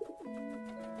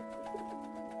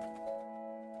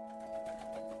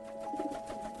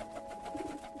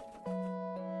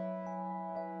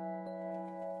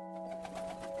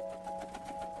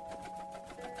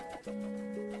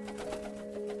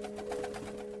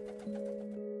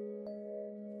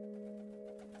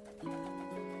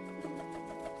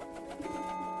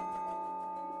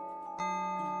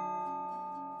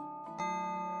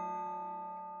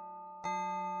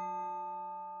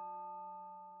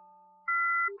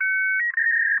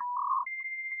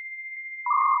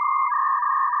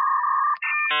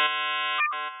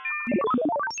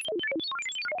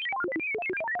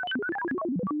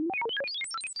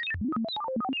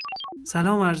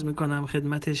 سلام عرض میکنم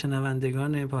خدمت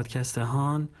شنوندگان پادکست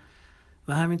هان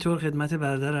و همینطور خدمت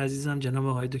برادر عزیزم جناب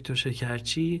آقای دکتر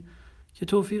شکرچی که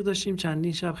توفیق داشتیم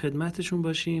چندین شب خدمتشون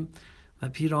باشیم و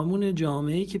پیرامون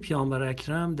جامعه‌ای که پیامبر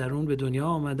اکرم در اون به دنیا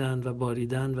آمدن و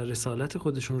باریدن و رسالت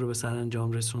خودشون رو به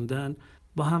سرانجام رسوندن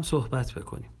با هم صحبت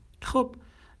بکنیم. خب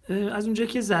از اونجا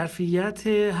که ظرفیت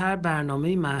هر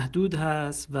برنامه محدود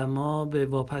هست و ما به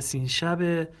واپسین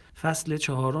شب فصل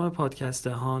 4 پادکست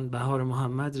هان بهار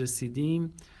محمد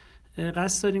رسیدیم،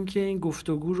 قصد داریم که این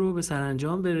گفتگو رو به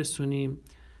سرانجام برسونیم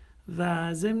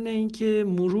و ضمن اینکه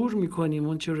مرور میکنیم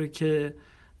اون چیزی که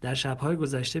در شب‌های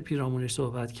گذشته پیرامونش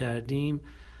صحبت کردیم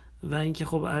و اینکه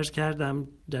خب عرض کردم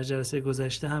در جلسه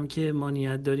گذشته هم که ما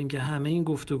نیت داریم که همه این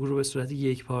گفتگو رو به صورت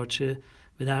یک پارچه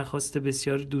به درخواست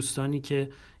بسیار دوستانی که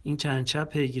این چند شب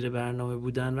پیگیر برنامه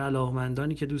بودن و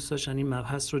علاقمندانی که دوست داشتن این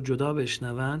مبحث رو جدا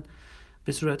بشنون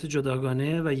به صورت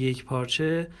جداگانه و یک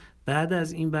پارچه بعد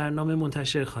از این برنامه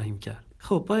منتشر خواهیم کرد.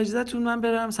 خب با اجازهتون من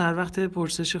برم سر وقت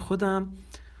پرسش خودم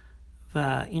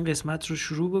و این قسمت رو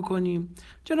شروع بکنیم.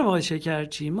 جناب آقای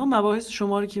شکرچی، ما مباحث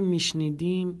شما رو که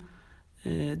میشنیدیم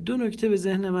دو نکته به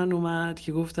ذهن من اومد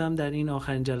که گفتم در این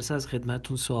آخرین جلسه از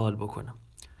خدمتتون سوال بکنم.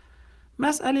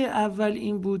 مسئله اول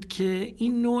این بود که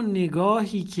این نوع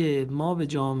نگاهی که ما به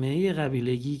جامعه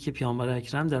قبیلگی که پیامبر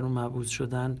اکرم در اون مبعوث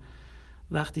شدن،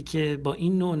 وقتی که با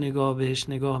این نوع نگاه بهش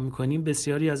نگاه میکنیم،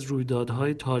 بسیاری از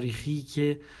رویدادهای تاریخی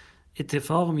که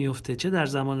اتفاق میفته چه در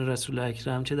زمان رسول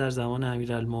اکرم، چه در زمان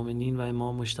امیرالمومنین و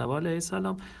امام مجتبی علیه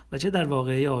السلام و چه در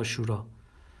واقعه عاشورا،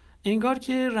 انگار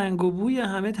که رنگ و بوی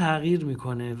همه تغییر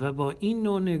میکنه و با این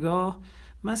نوع نگاه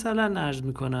مثلا عرض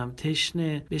میکنم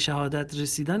تشنه به شهادت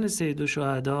رسیدن سید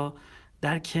الشهدا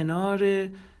در کنار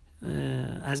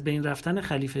از بین رفتن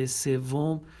خلیفه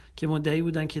سوم که مدعی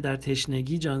بودن که در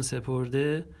تشنگی جان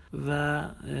سپرده و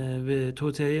به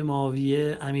توطئه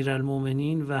معاویه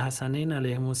امیرالمومنین و حسنین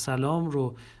علیهم السلام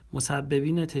رو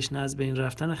مسببین تشنه از بین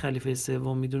رفتن خلیفه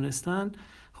سوم میدونستن،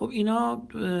 خب اینا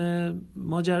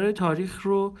ماجرای تاریخ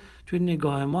رو توی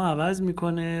نگاه ما عوض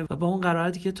میکنه و با اون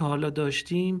قرائتی که تا حالا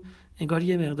داشتیم انگار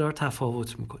یه مقدار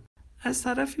تفاوت میکنه. از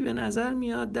طرفی به نظر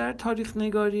میاد در تاریخ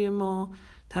نگاری ما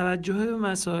توجه به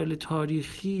مسائل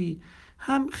تاریخی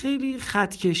هم خیلی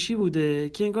خط کشی بوده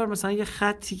که انگار مثلا یه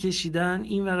خطی کشیدن،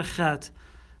 این ور خط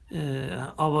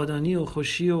آبادانی و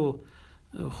خوشی و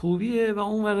خوبیه و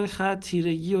اون ور خط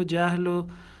تیرگی و جهل و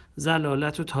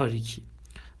ضلالت و تاریکی.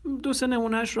 دو سه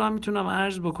نمونهش رو هم میتونم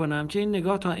عرض بکنم که این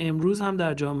نگاه تا امروز هم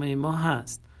در جامعه ما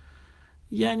هست.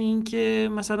 یعنی اینکه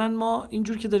مثلا ما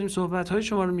اینجور که داریم صحبت‌های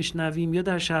شما رو میشنویم یا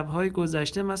در شب‌های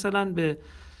گذشته مثلا به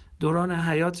دوران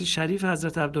حیات شریف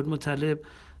حضرت عبدالمطلب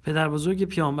پدر بزرگ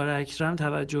پیامبر اکرم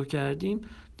توجه کردیم،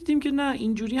 دیدیم که نه،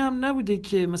 اینجوری هم نبوده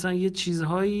که مثلا یه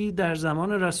چیزهایی در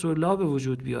زمان رسول الله به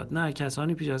وجود بیاد. نه،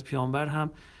 کسانی پیش از پیامبر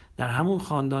هم در همون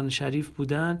خاندان شریف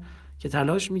بودن که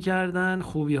تلاش میکردن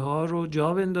خوبی‌ها رو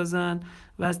جا بندازن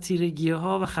و از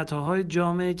تیرگی‌ها و خطاهای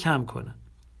جامعه کم کنن.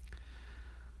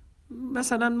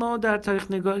 مثلا ما در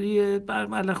تاریخ نگاری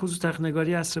علاوه خصوص تاریخ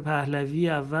نگاری عصر پهلوی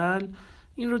اول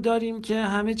این رو داریم که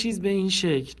همه چیز به این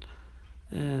شکل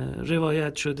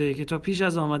روایت شده که تا پیش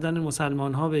از آمدن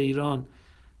مسلمان‌ها به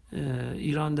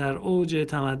ایران در اوج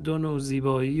تمدن و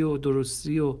زیبایی و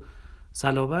درستی و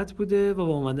صلابت بوده و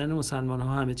با آمدن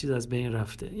مسلمان‌ها همه چیز از بین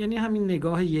رفته. یعنی همین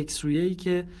نگاه یک سویه‌ای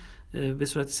که به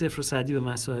صورت صفر و صدی به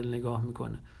مسائل نگاه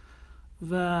میکنه.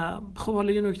 و خب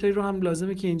حالا یه نکته رو هم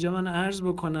لازمه که اینجا من عرض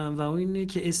بکنم و اون اینه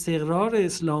که استقرار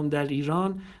اسلام در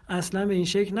ایران اصلا به این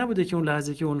شکل نبوده که اون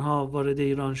لحظه که اونها وارد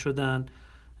ایران شدن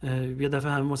یه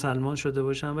دفعه همه مسلمان شده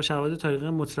باشن و شواهد تاریخی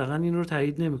مطلقاً این رو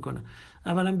تایید نمی‌کنه.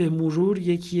 اولا به مرور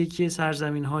یکی یکی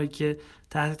سرزمین‌هایی که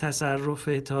تحت تصرف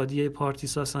اتحادیه پارتی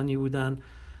ساسانی بودن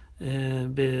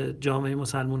به جامعه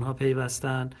مسلمان‌ها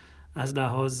پیوستن از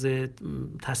لحاظ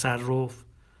تصرف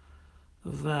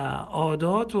و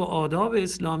عادات و آداب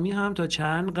اسلامی هم تا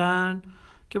چند قرن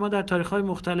که ما در تاریخ‌های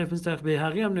مختلف مثل تاریخ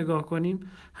بیهقی هم نگاه کنیم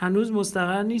هنوز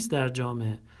مستقر نیست در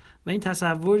جامعه و این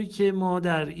تصوری که ما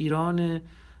در ایران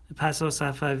پسا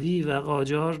صفوی و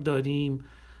قاجار داریم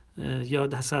یا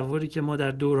تصوری که ما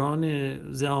در دوران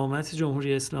زعامت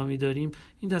جمهوری اسلامی داریم،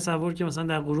 این تصور که مثلا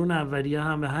در قرون اولیه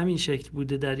هم به همین شکل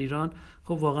بوده در ایران،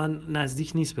 خب واقعا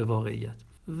نزدیک نیست به واقعیت.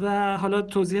 و حالا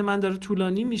توضیح من داره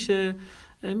طولانی میشه،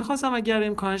 میخواستم اگر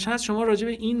امکانش هست شما راجع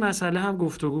به این مسئله هم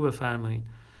گفتگو بفرمایید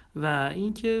و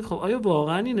اینکه خب آیا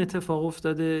واقعا این اتفاق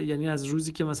افتاده، یعنی از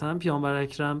روزی که مثلا پیامبر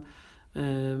اکرم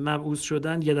مبعوث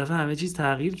شدن یه دفعه همه چیز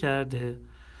تغییر کرده،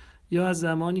 یا از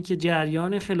زمانی که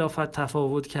جریان خلافت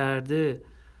تفاوت کرده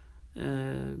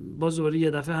باز دوباره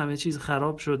یه دفعه همه چیز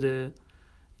خراب شده،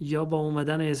 یا با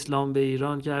اومدن اسلام به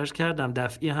ایران که عرض کردم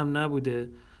دفعی هم نبوده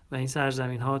و این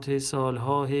سرزمین‌ها طی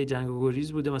سال‌ها جنگ و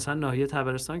گریز بوده. مثلا ناحیه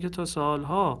طبرستان که تا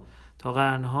سال‌ها، تا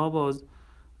قرن‌ها باز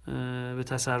به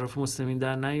تصرف مسلمین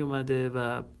در نیومده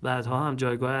و بعدها هم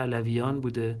جایگاه علویان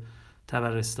بوده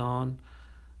طبرستان،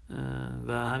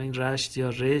 و همین رشت یا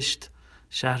رشت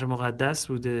شهر مقدس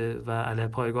بوده و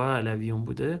پایگاه علویون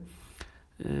بوده.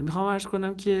 میخوام عرض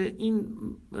کنم که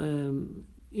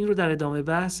این رو در ادامه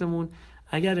بحثمون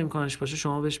اگر امکانش باشه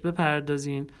شما بهش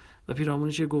بپردازین و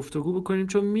پیرامونش یه گفتگو بکنیم،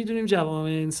 چون میدونیم جوامع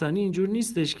انسانی اینجور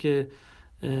نیستش که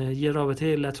یه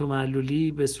رابطه علت و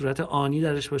معلولی به صورت آنی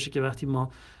درش باشه که وقتی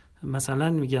ما مثلا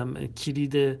میگم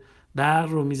کلید برق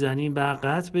رو میزنیم برق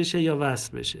قطع بشه یا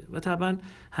وصل بشه، و طبعا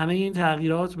همه این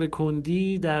تغییرات به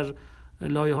کندی در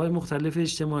لایه‌های مختلف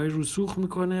اجتماعی رسوخ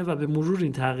میکنه و به مرور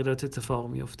این تغییرات اتفاق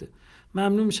میفته.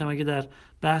 ممنون میشم اگه در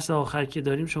بحث آخر که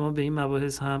داریم شما به این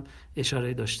مباحث هم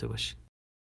اشاره داشته باشید.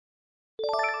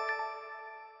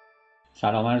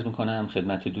 سلام عرض میکنم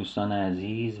خدمت دوستان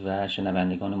عزیز و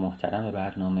شنوندگان محترم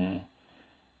برنامه.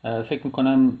 فکر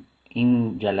میکنم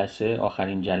این جلسه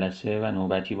آخرین جلسه و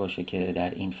نوبتی باشه که در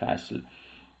این فصل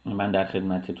من در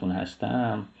خدمتتون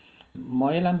هستم.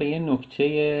 مایلم به یه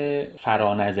نکته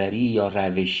فرانظری یا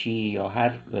روشی یا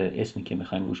هر اسمی که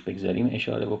میخوایم روش بگذاریم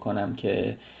اشاره بکنم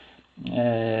که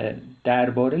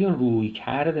درباره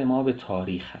رویکرد ما به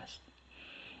تاریخ هست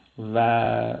و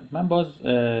من باز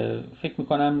فکر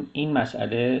میکنم این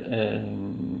مسئله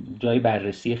جای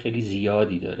بررسی خیلی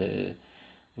زیادی داره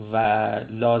و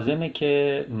لازمه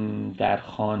که در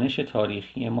خوانش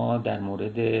تاریخی ما در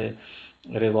مورد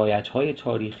روایت‌های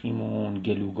تاریخیمون،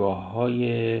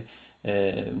 گلوگاه‌های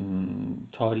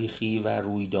تاریخی و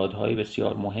رویدادهای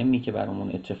بسیار مهمی که برامون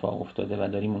اتفاق افتاده و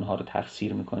داریم اونها رو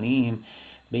تفسیر میکنیم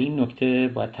به این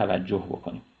نکته باید توجه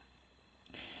بکنیم.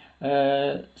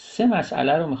 3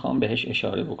 مسئله رو میخوام بهش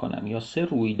اشاره بکنم یا 3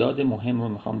 رویداد مهم رو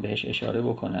میخوام بهش اشاره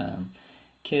بکنم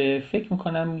که فکر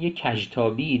میکنم یک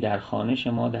کجتابی در خوانش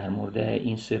ما در مورد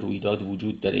این 3 رویداد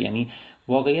وجود داره. یعنی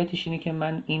واقعیتش اینه که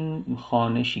من این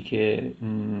خوانشی که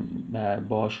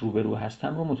باهاش روبرو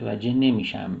هستم رو متوجه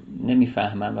نمیشم،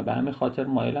 نمیفهمم و به همین خاطر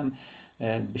مایلم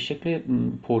به شکل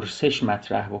پرسش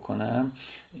مطرح بکنم،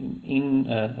 این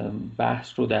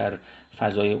بحث رو در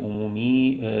فضای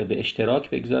عمومی به اشتراک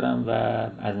بگذارم و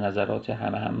از نظرات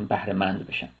همه هم بهره مند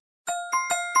بشم.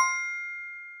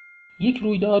 یک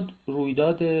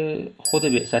رویداد خود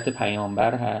بعثت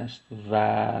پیامبر هست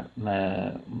و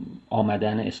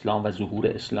آمدن اسلام و ظهور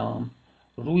اسلام.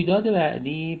 رویداد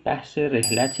بعدی بحث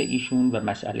رحلت ایشون و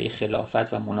مسئله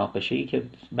خلافت و مناقشه‌ای که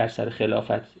بر سر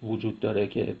خلافت وجود داره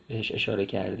که بهش اشاره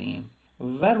کردیم،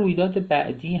 و رویداد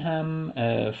بعدی هم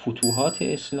فتوحات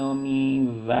اسلامی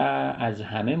و از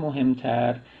همه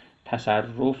مهمتر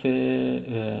تصرف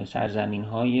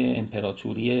سرزمین‌های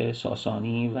امپراتوری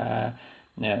ساسانی و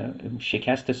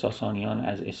شکست ساسانیان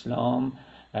از اسلام،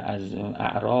 از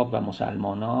اعراب و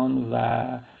مسلمانان و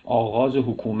آغاز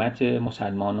حکومت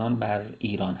مسلمانان بر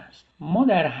ایران هست. ما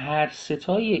در هر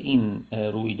ستای این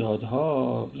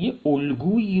رویدادها یه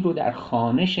الگویی رو در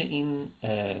خوانش این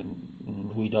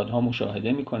رویدادها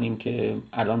مشاهده می‌کنیم که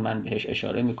الان من بهش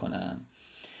اشاره می‌کنم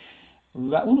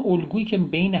و اون الگویی که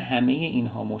بین همه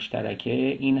اینها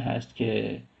مشترکه این هست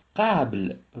که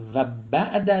قبل و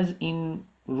بعد از این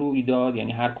رویداد،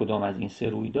 یعنی هر کدام از این 3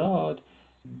 رویداد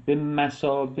به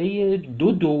مثابه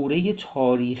 2 دوره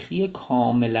تاریخی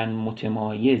کاملا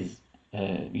متمایز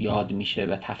یاد میشه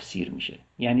و تفسیر میشه.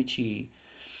 یعنی چی؟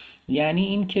 یعنی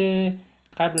این که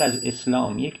قبل از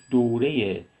اسلام یک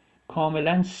دوره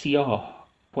کاملا سیاه،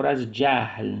 پر از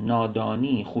جهل،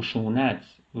 نادانی، خشونت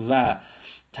و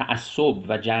تعصب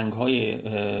و جنگ‌های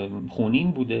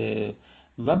خونین بوده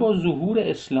و با ظهور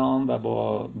اسلام و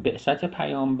با بعثت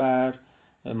پیامبر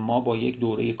ما با یک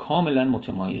دوره کاملا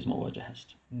متمایز مواجه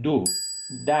هستیم. 2.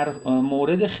 در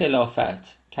مورد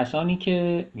خلافت، کسانی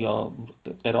که یا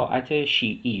قرائت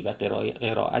شیعی و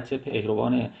قرائت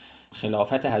پیروان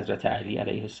خلافت حضرت علی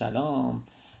علیه السلام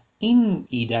این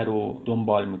ایده رو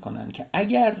دنبال میکنن که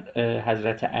اگر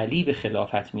حضرت علی به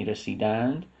خلافت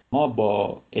میرسیدند ما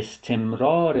با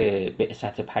استمرار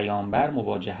بعثت پیامبر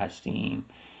مواجه هستیم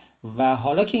و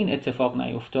حالا که این اتفاق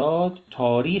نیفتاد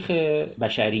تاریخ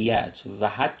بشریت و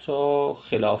حتی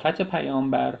خلافت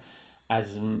پیامبر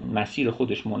از مسیر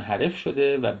خودش منحرف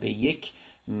شده و به یک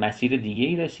مسیر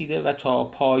دیگه‌ای رسیده و تا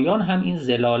پایان هم این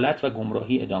ضلالت و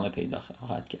گمراهی ادامه پیدا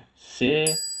خواهد کرد. 3.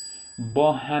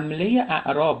 با حمله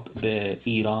اعراب به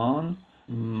ایران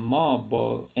ما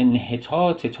با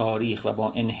انحطاط تاریخ و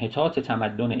با انحطاط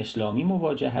تمدن اسلامی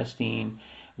مواجه هستیم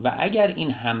و اگر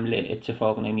این حمله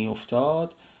اتفاق نمی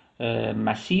افتاد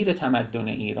مسیر تمدن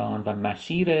ایران و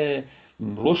مسیر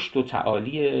رشد و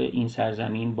تعالی این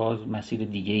سرزمین باز مسیر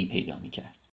دیگه‌ای پیدا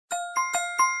می‌کرد.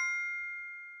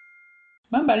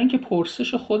 من برای اینکه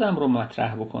پرسش خودم رو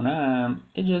مطرح بکنم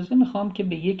اجازه میخوام که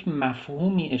به یک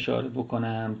مفهومی اشاره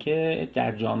بکنم که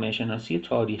در جامعه شناسی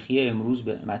تاریخی امروز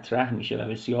مطرح میشه و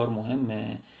بسیار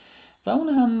مهمه و اون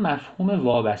هم مفهوم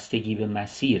وابستگی به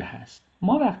مسیر هست.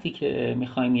 ما وقتی که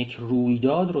میخوایم یک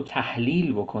رویداد رو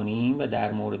تحلیل بکنیم و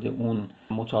در مورد اون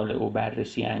مطالعه و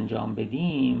بررسی انجام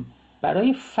بدیم،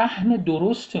 برای فهم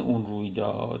درست اون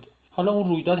رویداد، حالا اون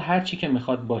رویداد هر چی که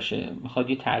میخواد باشه، میخواد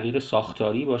یه تغییر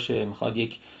ساختاری باشه، میخواد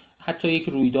حتی یک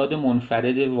رویداد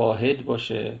منفرد واحد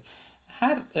باشه،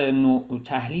 هر نوع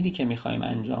تحلیلی که میخوایم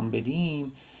انجام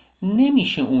بدیم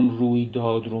نمیشه اون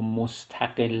رویداد رو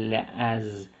مستقل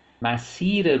از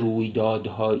مسیر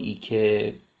رویدادهایی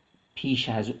که پیش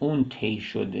از اون طی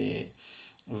شده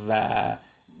و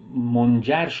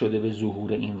منجر شده به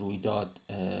ظهور این رویداد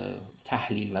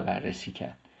تحلیل و بررسی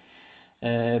کرد.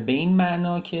 به این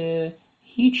معنا که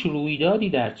هیچ رویدادی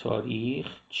در تاریخ،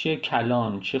 چه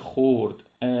کلان چه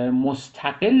خرد،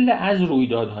 مستقل از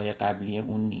رویدادهای قبلی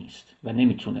اون نیست و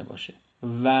نمیتونه باشه.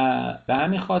 و به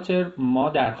همین خاطر ما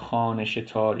در خوانش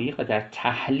تاریخ و در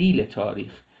تحلیل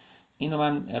تاریخ، اینو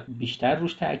من بیشتر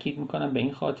روش تاکید میکنم به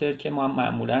این خاطر که ما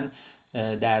معمولاً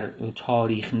در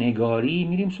تاریخ نگاری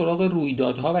میریم سراغ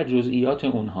رویدادها و جزئیات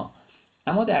اونها،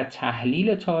 اما در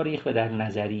تحلیل تاریخ و در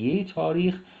نظریه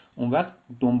تاریخ اون وقت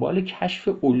دنبال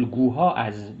کشف الگوها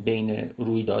از بین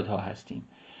رویدادها هستیم.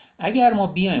 اگر ما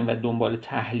بیایم و دنبال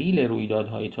تحلیل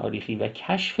رویدادهای تاریخی و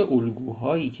کشف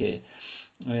الگوهایی که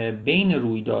بین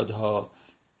رویدادها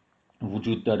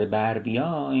وجود داره بر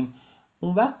بیایم،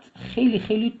 اون وقت خیلی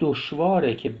خیلی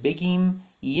دشواره که بگیم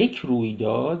یک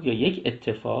رویداد یا یک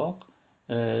اتفاق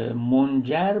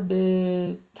منجر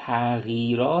به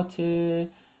تغییرات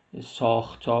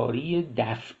ساختاری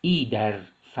دفعی در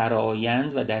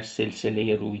فرایند و در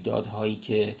سلسله رویدادهایی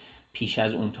که پیش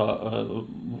از اون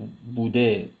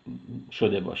بوده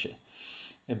شده باشه.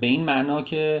 به این معنا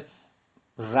که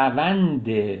روند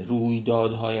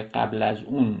رویدادهای قبل از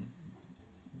اون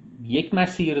یک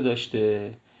مسیر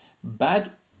داشته، بعد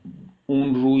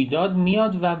اون رویداد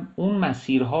میاد و اون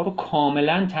مسیرها رو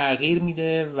کاملا تغییر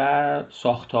میده و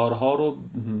ساختارها رو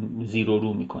زیر و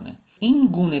رو میکنه. این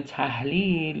گونه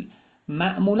تحلیل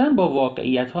معمولا با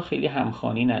واقعیت‌ها خیلی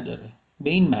همخوانی نداره، به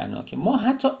این معنا که ما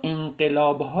حتی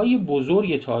انقلاب‌های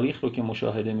بزرگ تاریخ رو که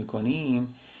مشاهده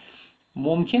میکنیم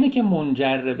ممکنه که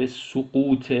منجر به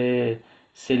سقوط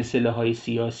سلسله‌های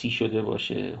سیاسی شده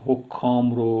باشه،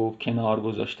 حکام رو کنار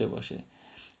گذاشته باشه،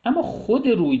 اما خود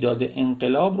رویداد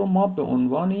انقلاب رو ما به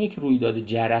عنوان یک رویداد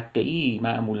جرقه‌ای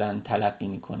معمولاً تلقی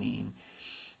می‌کنیم.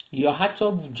 یا حتی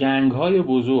جنگ‌های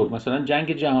بزرگ، مثلا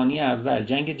جنگ جهانی اول،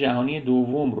 جنگ جهانی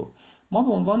دوم رو ما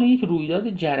به عنوان یک رویداد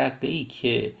جرقه‌ای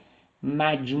که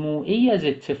مجموعه‌ای از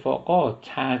اتفاقات،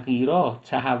 تغییرات،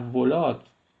 تحولات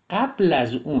قبل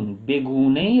از اون به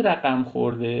گونه‌ای رقم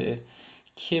خورده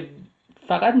که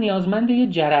فقط نیازمند یه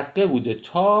جرقه بوده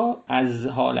تا از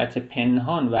حالت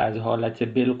پنهان و از حالت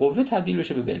بالقوه تبدیل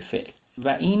بشه به بالفعل. و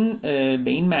این به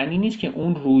این معنی نیست که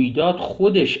اون رویداد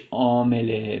خودش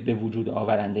عامل به وجود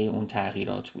آورنده اون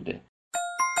تغییرات بوده.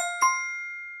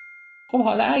 خب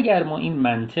حالا اگر ما این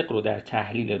منطق رو در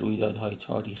تحلیل رویدادهای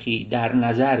تاریخی در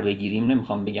نظر بگیریم،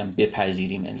 نمیخوام بگم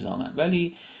بپذیریم الزاما،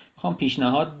 ولی میخوام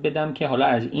پیشنهاد بدم که حالا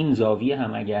از این زاویه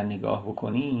هم اگر نگاه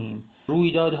بکنیم،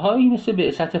 رویدادهایی مثل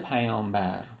بعثت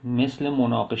پیامبر، مثل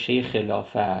مناقشه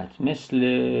خلافت،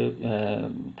 مثل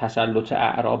تسلط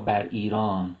اعراب بر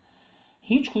ایران،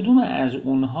 هیچ کدوم از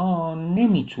اونها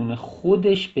نمیتونه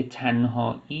خودش به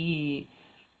تنهایی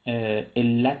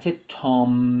علت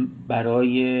تام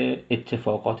برای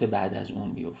اتفاقات بعد از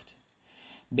اون بیفته.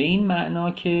 به این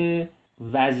معنا که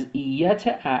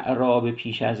وضعیت اعراب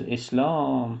پیش از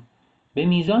اسلام به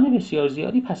میزان بسیار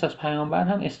زیادی پس از پیامبر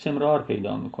هم استمرار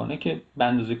پیدا میکنه که به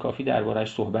اندازه کافی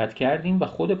دربارش صحبت کردیم و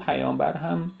خود پیامبر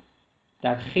هم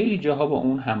در خیلی جاها با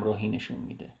اون همراهی نشون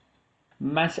میده.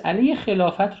 مسئله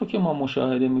خلافت رو که ما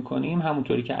مشاهده میکنیم،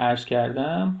 همونطوری که عرض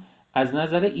کردم، از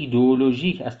نظر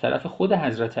ایدئولوژیک از طرف خود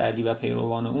حضرت علی و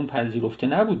پیروان اون پذیرفته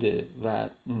نبوده و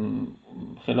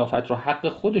خلافت رو حق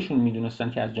خودشون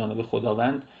میدونستن که از جانب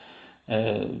خداوند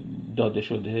داده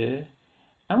شده،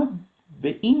 اما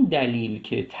به این دلیل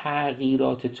که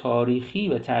تغییرات تاریخی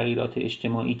و تغییرات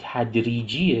اجتماعی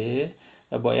تدریجیه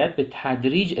و باید به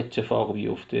تدریج اتفاق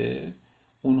بیفته،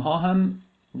 اونها هم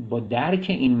با درک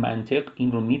این منطق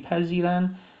این رو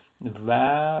میپذیرن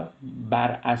و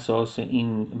بر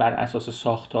اساس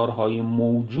ساختارهای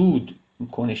موجود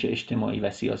کنش اجتماعی و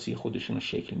سیاسی خودشون رو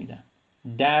شکل میدن.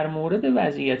 در مورد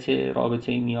وضعیت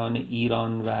رابطه میان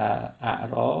ایران و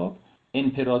اعراب،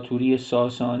 امپراتوری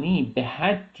ساسانی به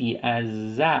حدی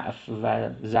از ضعف و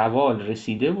زوال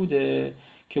رسیده بوده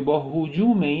که با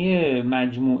هجوم یه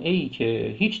مجموعه‌ای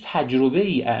که هیچ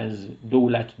تجربه‌ای از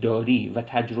دولتداری و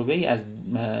تجربه‌ای از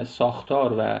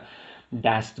ساختار و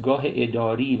دستگاه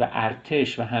اداری و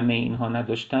ارتش و همه اینها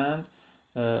نداشتند،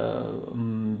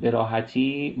 به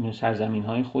راحتی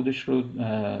سرزمین‌های خودش رو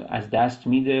از دست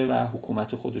میده و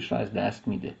حکومت خودش رو از دست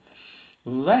میده.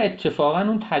 و اتفاقا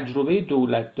اون تجربه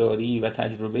دولتداری و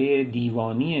تجربه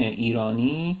دیوانی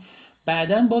ایرانی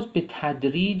بعداً باز به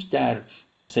تدریج در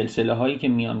سلسله هایی که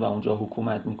میان و اونجا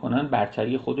حکومت میکنن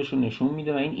برتری خودش رو نشون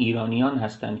میده و این ایرانیان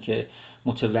هستن که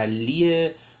متولی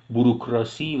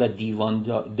بوروکراسی و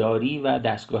دیوانداری و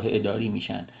دستگاه اداری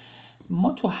میشن.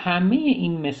 ما تو همه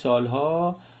این مثال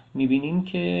ها میبینیم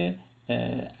که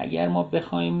اگر ما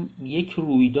بخوایم یک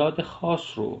رویداد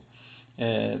خاص رو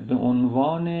به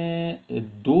عنوان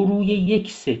دو روی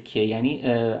یک سکه، یعنی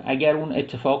اگر اون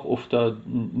اتفاق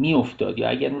میافتاد یا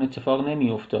اگر اون اتفاق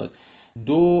نمیافتاد،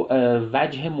 دو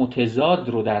وجه متضاد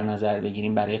رو در نظر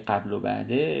بگیریم برای قبل و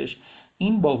بعدش،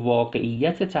 این با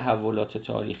واقعیت تحولات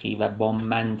تاریخی و با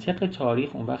منطق تاریخ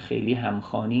اون وقت خیلی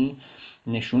همخوانی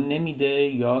نشون نمیده،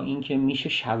 یا اینکه میشه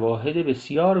شواهد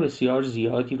بسیار بسیار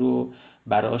زیادی رو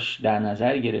براش در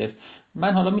نظر گرفت.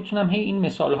 من حالا میتونم این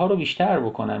مثال ها رو بیشتر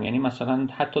بکنم، یعنی مثلا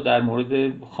حتی در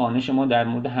مورد خانش ما در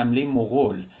مورد حمله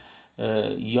مغول،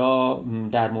 یا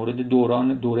در مورد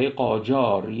دوره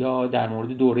قاجار، یا در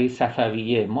مورد دوره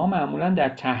صفویه، ما معمولا در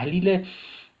تحلیل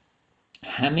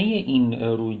همه این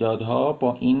رویدادها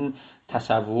با این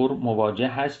تصور مواجه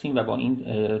هستیم و با این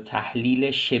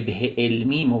تحلیل شبه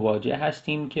علمی مواجه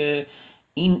هستیم که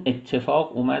این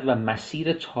اتفاق اومد و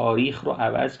مسیر تاریخ رو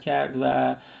عوض کرد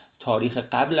و تاریخ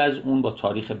قبل از اون با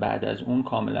تاریخ بعد از اون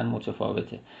کاملا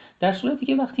متفاوته. در صورتی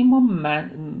که وقتی ما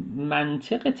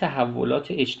منطق تحولات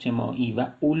اجتماعی و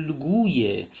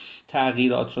الگوی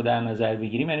تغییرات رو در نظر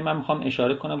بگیریم، یعنی من میخوام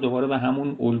اشاره کنم دوباره به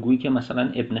همون الگویی که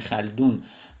مثلا ابن خلدون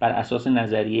بر اساس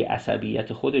نظریه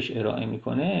عصبیت خودش ارائه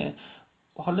میکنه.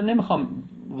 حالا نمیخوام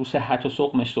رو صحت و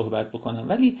سقمش صحبت بکنم،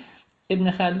 ولی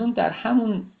ابن خلدون در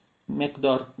همون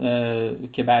مقدار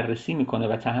که بررسی میکنه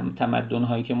و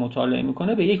تمدن‌هایی که مطالعه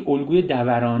میکنه به یک الگوی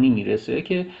دورانی میرسه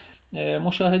که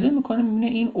مشاهده میکنه، میبینه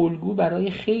این الگو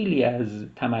برای خیلی از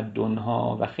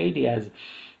تمدن‌ها و خیلی از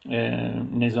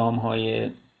نظام‌های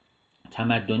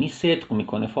تمدنی صدق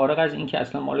میکنه، فارغ از اینکه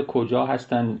اصلا مال کجا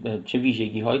هستن، چه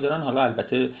ویژگی‌هایی دارن. حالا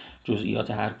البته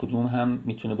جزئیات هر کدوم هم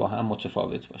میتونه با هم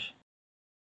متفاوت باشه.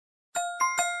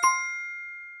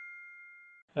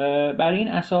 بر این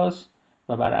اساس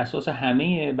و بر اساس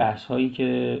همه بحث هایی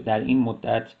که در این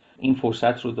مدت این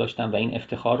فرصت رو داشتم و این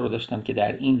افتخار رو داشتم که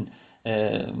در این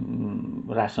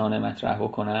رسانه مطرح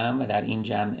بکنم و در این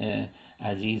جمع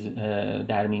عزیز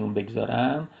در میون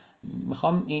بگذارم،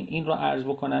 میخوام این رو عرض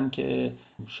بکنم که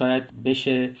شاید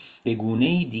بشه به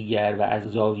گونه‌ای دیگر و از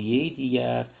زاویه‌ای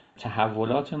دیگر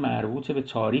تحولات مربوط به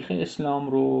تاریخ اسلام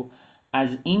رو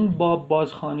از این باب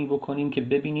بازخوانی بکنیم که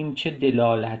ببینیم چه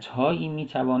دلالت‌هایی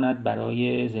میتواند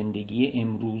برای زندگی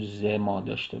امروز ما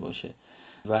داشته باشه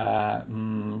و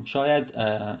شاید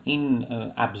این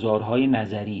ابزارهای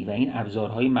نظری و این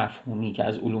ابزارهای مفهومی که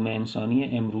از علوم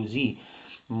انسانی امروزی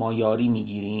ما یاری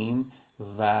میگیریم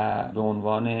و به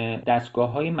عنوان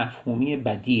دستگاه‌های مفهومی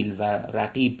بدیل و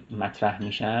رقیب مطرح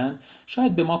میشن،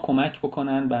 شاید به ما کمک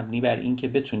بکنن مبنی بر این که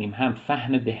بتونیم هم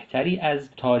فهم بهتری از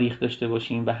تاریخ داشته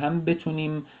باشیم و هم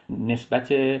بتونیم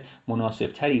نسبت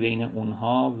مناسبتری بین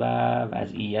اونها و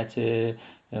وضعیت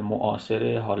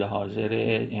معاصر حال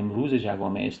حاضر امروز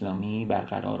جوامع اسلامی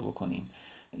برقرار بکنیم.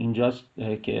 اینجاست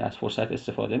که از فرصت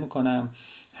استفاده میکنم،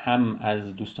 هم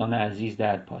از دوستان عزیز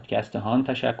در پادکست هان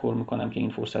تشکر میکنم که این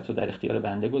فرصت رو در اختیار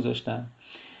بنده گذاشتن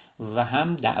و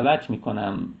هم دعوت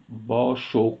میکنم با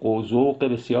شوق و ذوق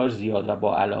بسیار زیاد و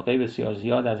با علاقه بسیار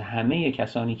زیاد از همه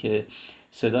کسانی که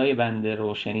صدای بنده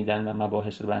رو شنیدن و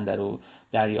مباحث بنده رو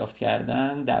دریافت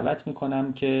کردن، دعوت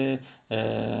میکنم که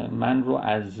من رو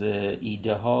از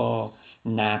ایده ها،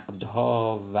 نقد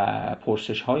ها و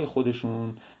پرسش های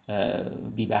خودشون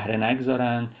بی بهره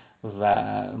نگذارن و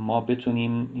ما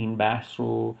بتونیم این بحث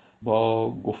رو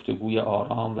با گفتگوی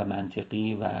آرام و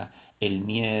منطقی و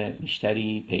علمی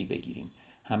بیشتری پی بگیریم.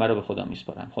 همه رو به خدا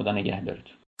میسپارم. خدا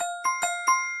نگهدارتون.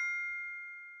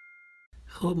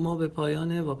 خب ما به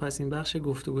پایان واپسین بخش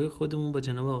گفتگوی خودمون با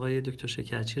جناب آقای دکتر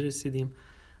شکرچی رسیدیم.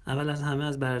 اول از همه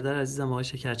از برادر عزیزم آقای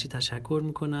شکرچی تشکر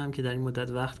میکنم که در این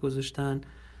مدت وقت گذاشتن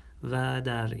و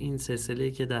در این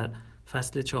سلسله که در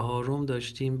فصل 4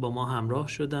 داشتیم با ما همراه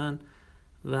شدن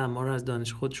و ما رو از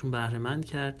دانش خودشون بهره مند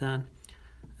کردن.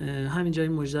 همینجا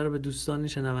این مژده رو به دوستان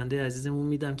شنونده عزیزمون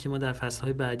میدم که ما در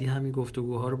فصلهای بعدی همین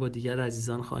گفتگوها رو با دیگر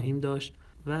عزیزان خواهیم داشت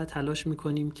و تلاش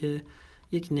میکنیم که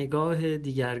یک نگاه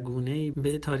دیگرگونه‌ای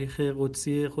به تاریخ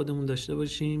قدسی خودمون داشته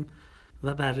باشیم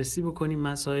و بررسی بکنیم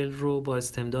مسائل رو با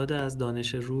استمداد از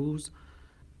دانش روز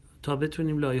تا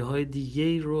بتونیم لایه‌های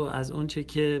دیگه‌ای رو از اونچه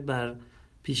که بر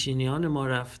پیشینیان ما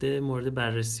رفته مورد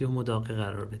بررسی و مداقه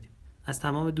قرار بدیم. از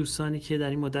تمام دوستانی که در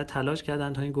این مدت تلاش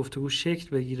کردند تا این گفتگو شکل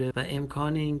بگیره و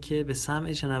امکان این که به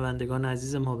سمع شنوندگان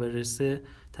عزیز ما برسه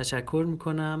تشکر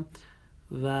میکنم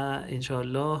و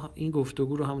انشالله این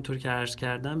گفتگو رو همونطور که عرض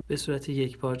کردم به صورت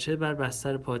یک پارچه بر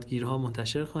بستر پادگیرها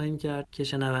منتشر خواهیم کرد که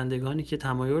شنوندگانی که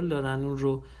تمایل دارن اون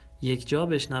رو یک جا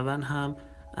بشنون هم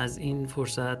از این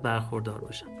فرصت برخوردار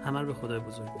باشن. همه رو به خدای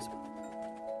بزرگ بسپارم.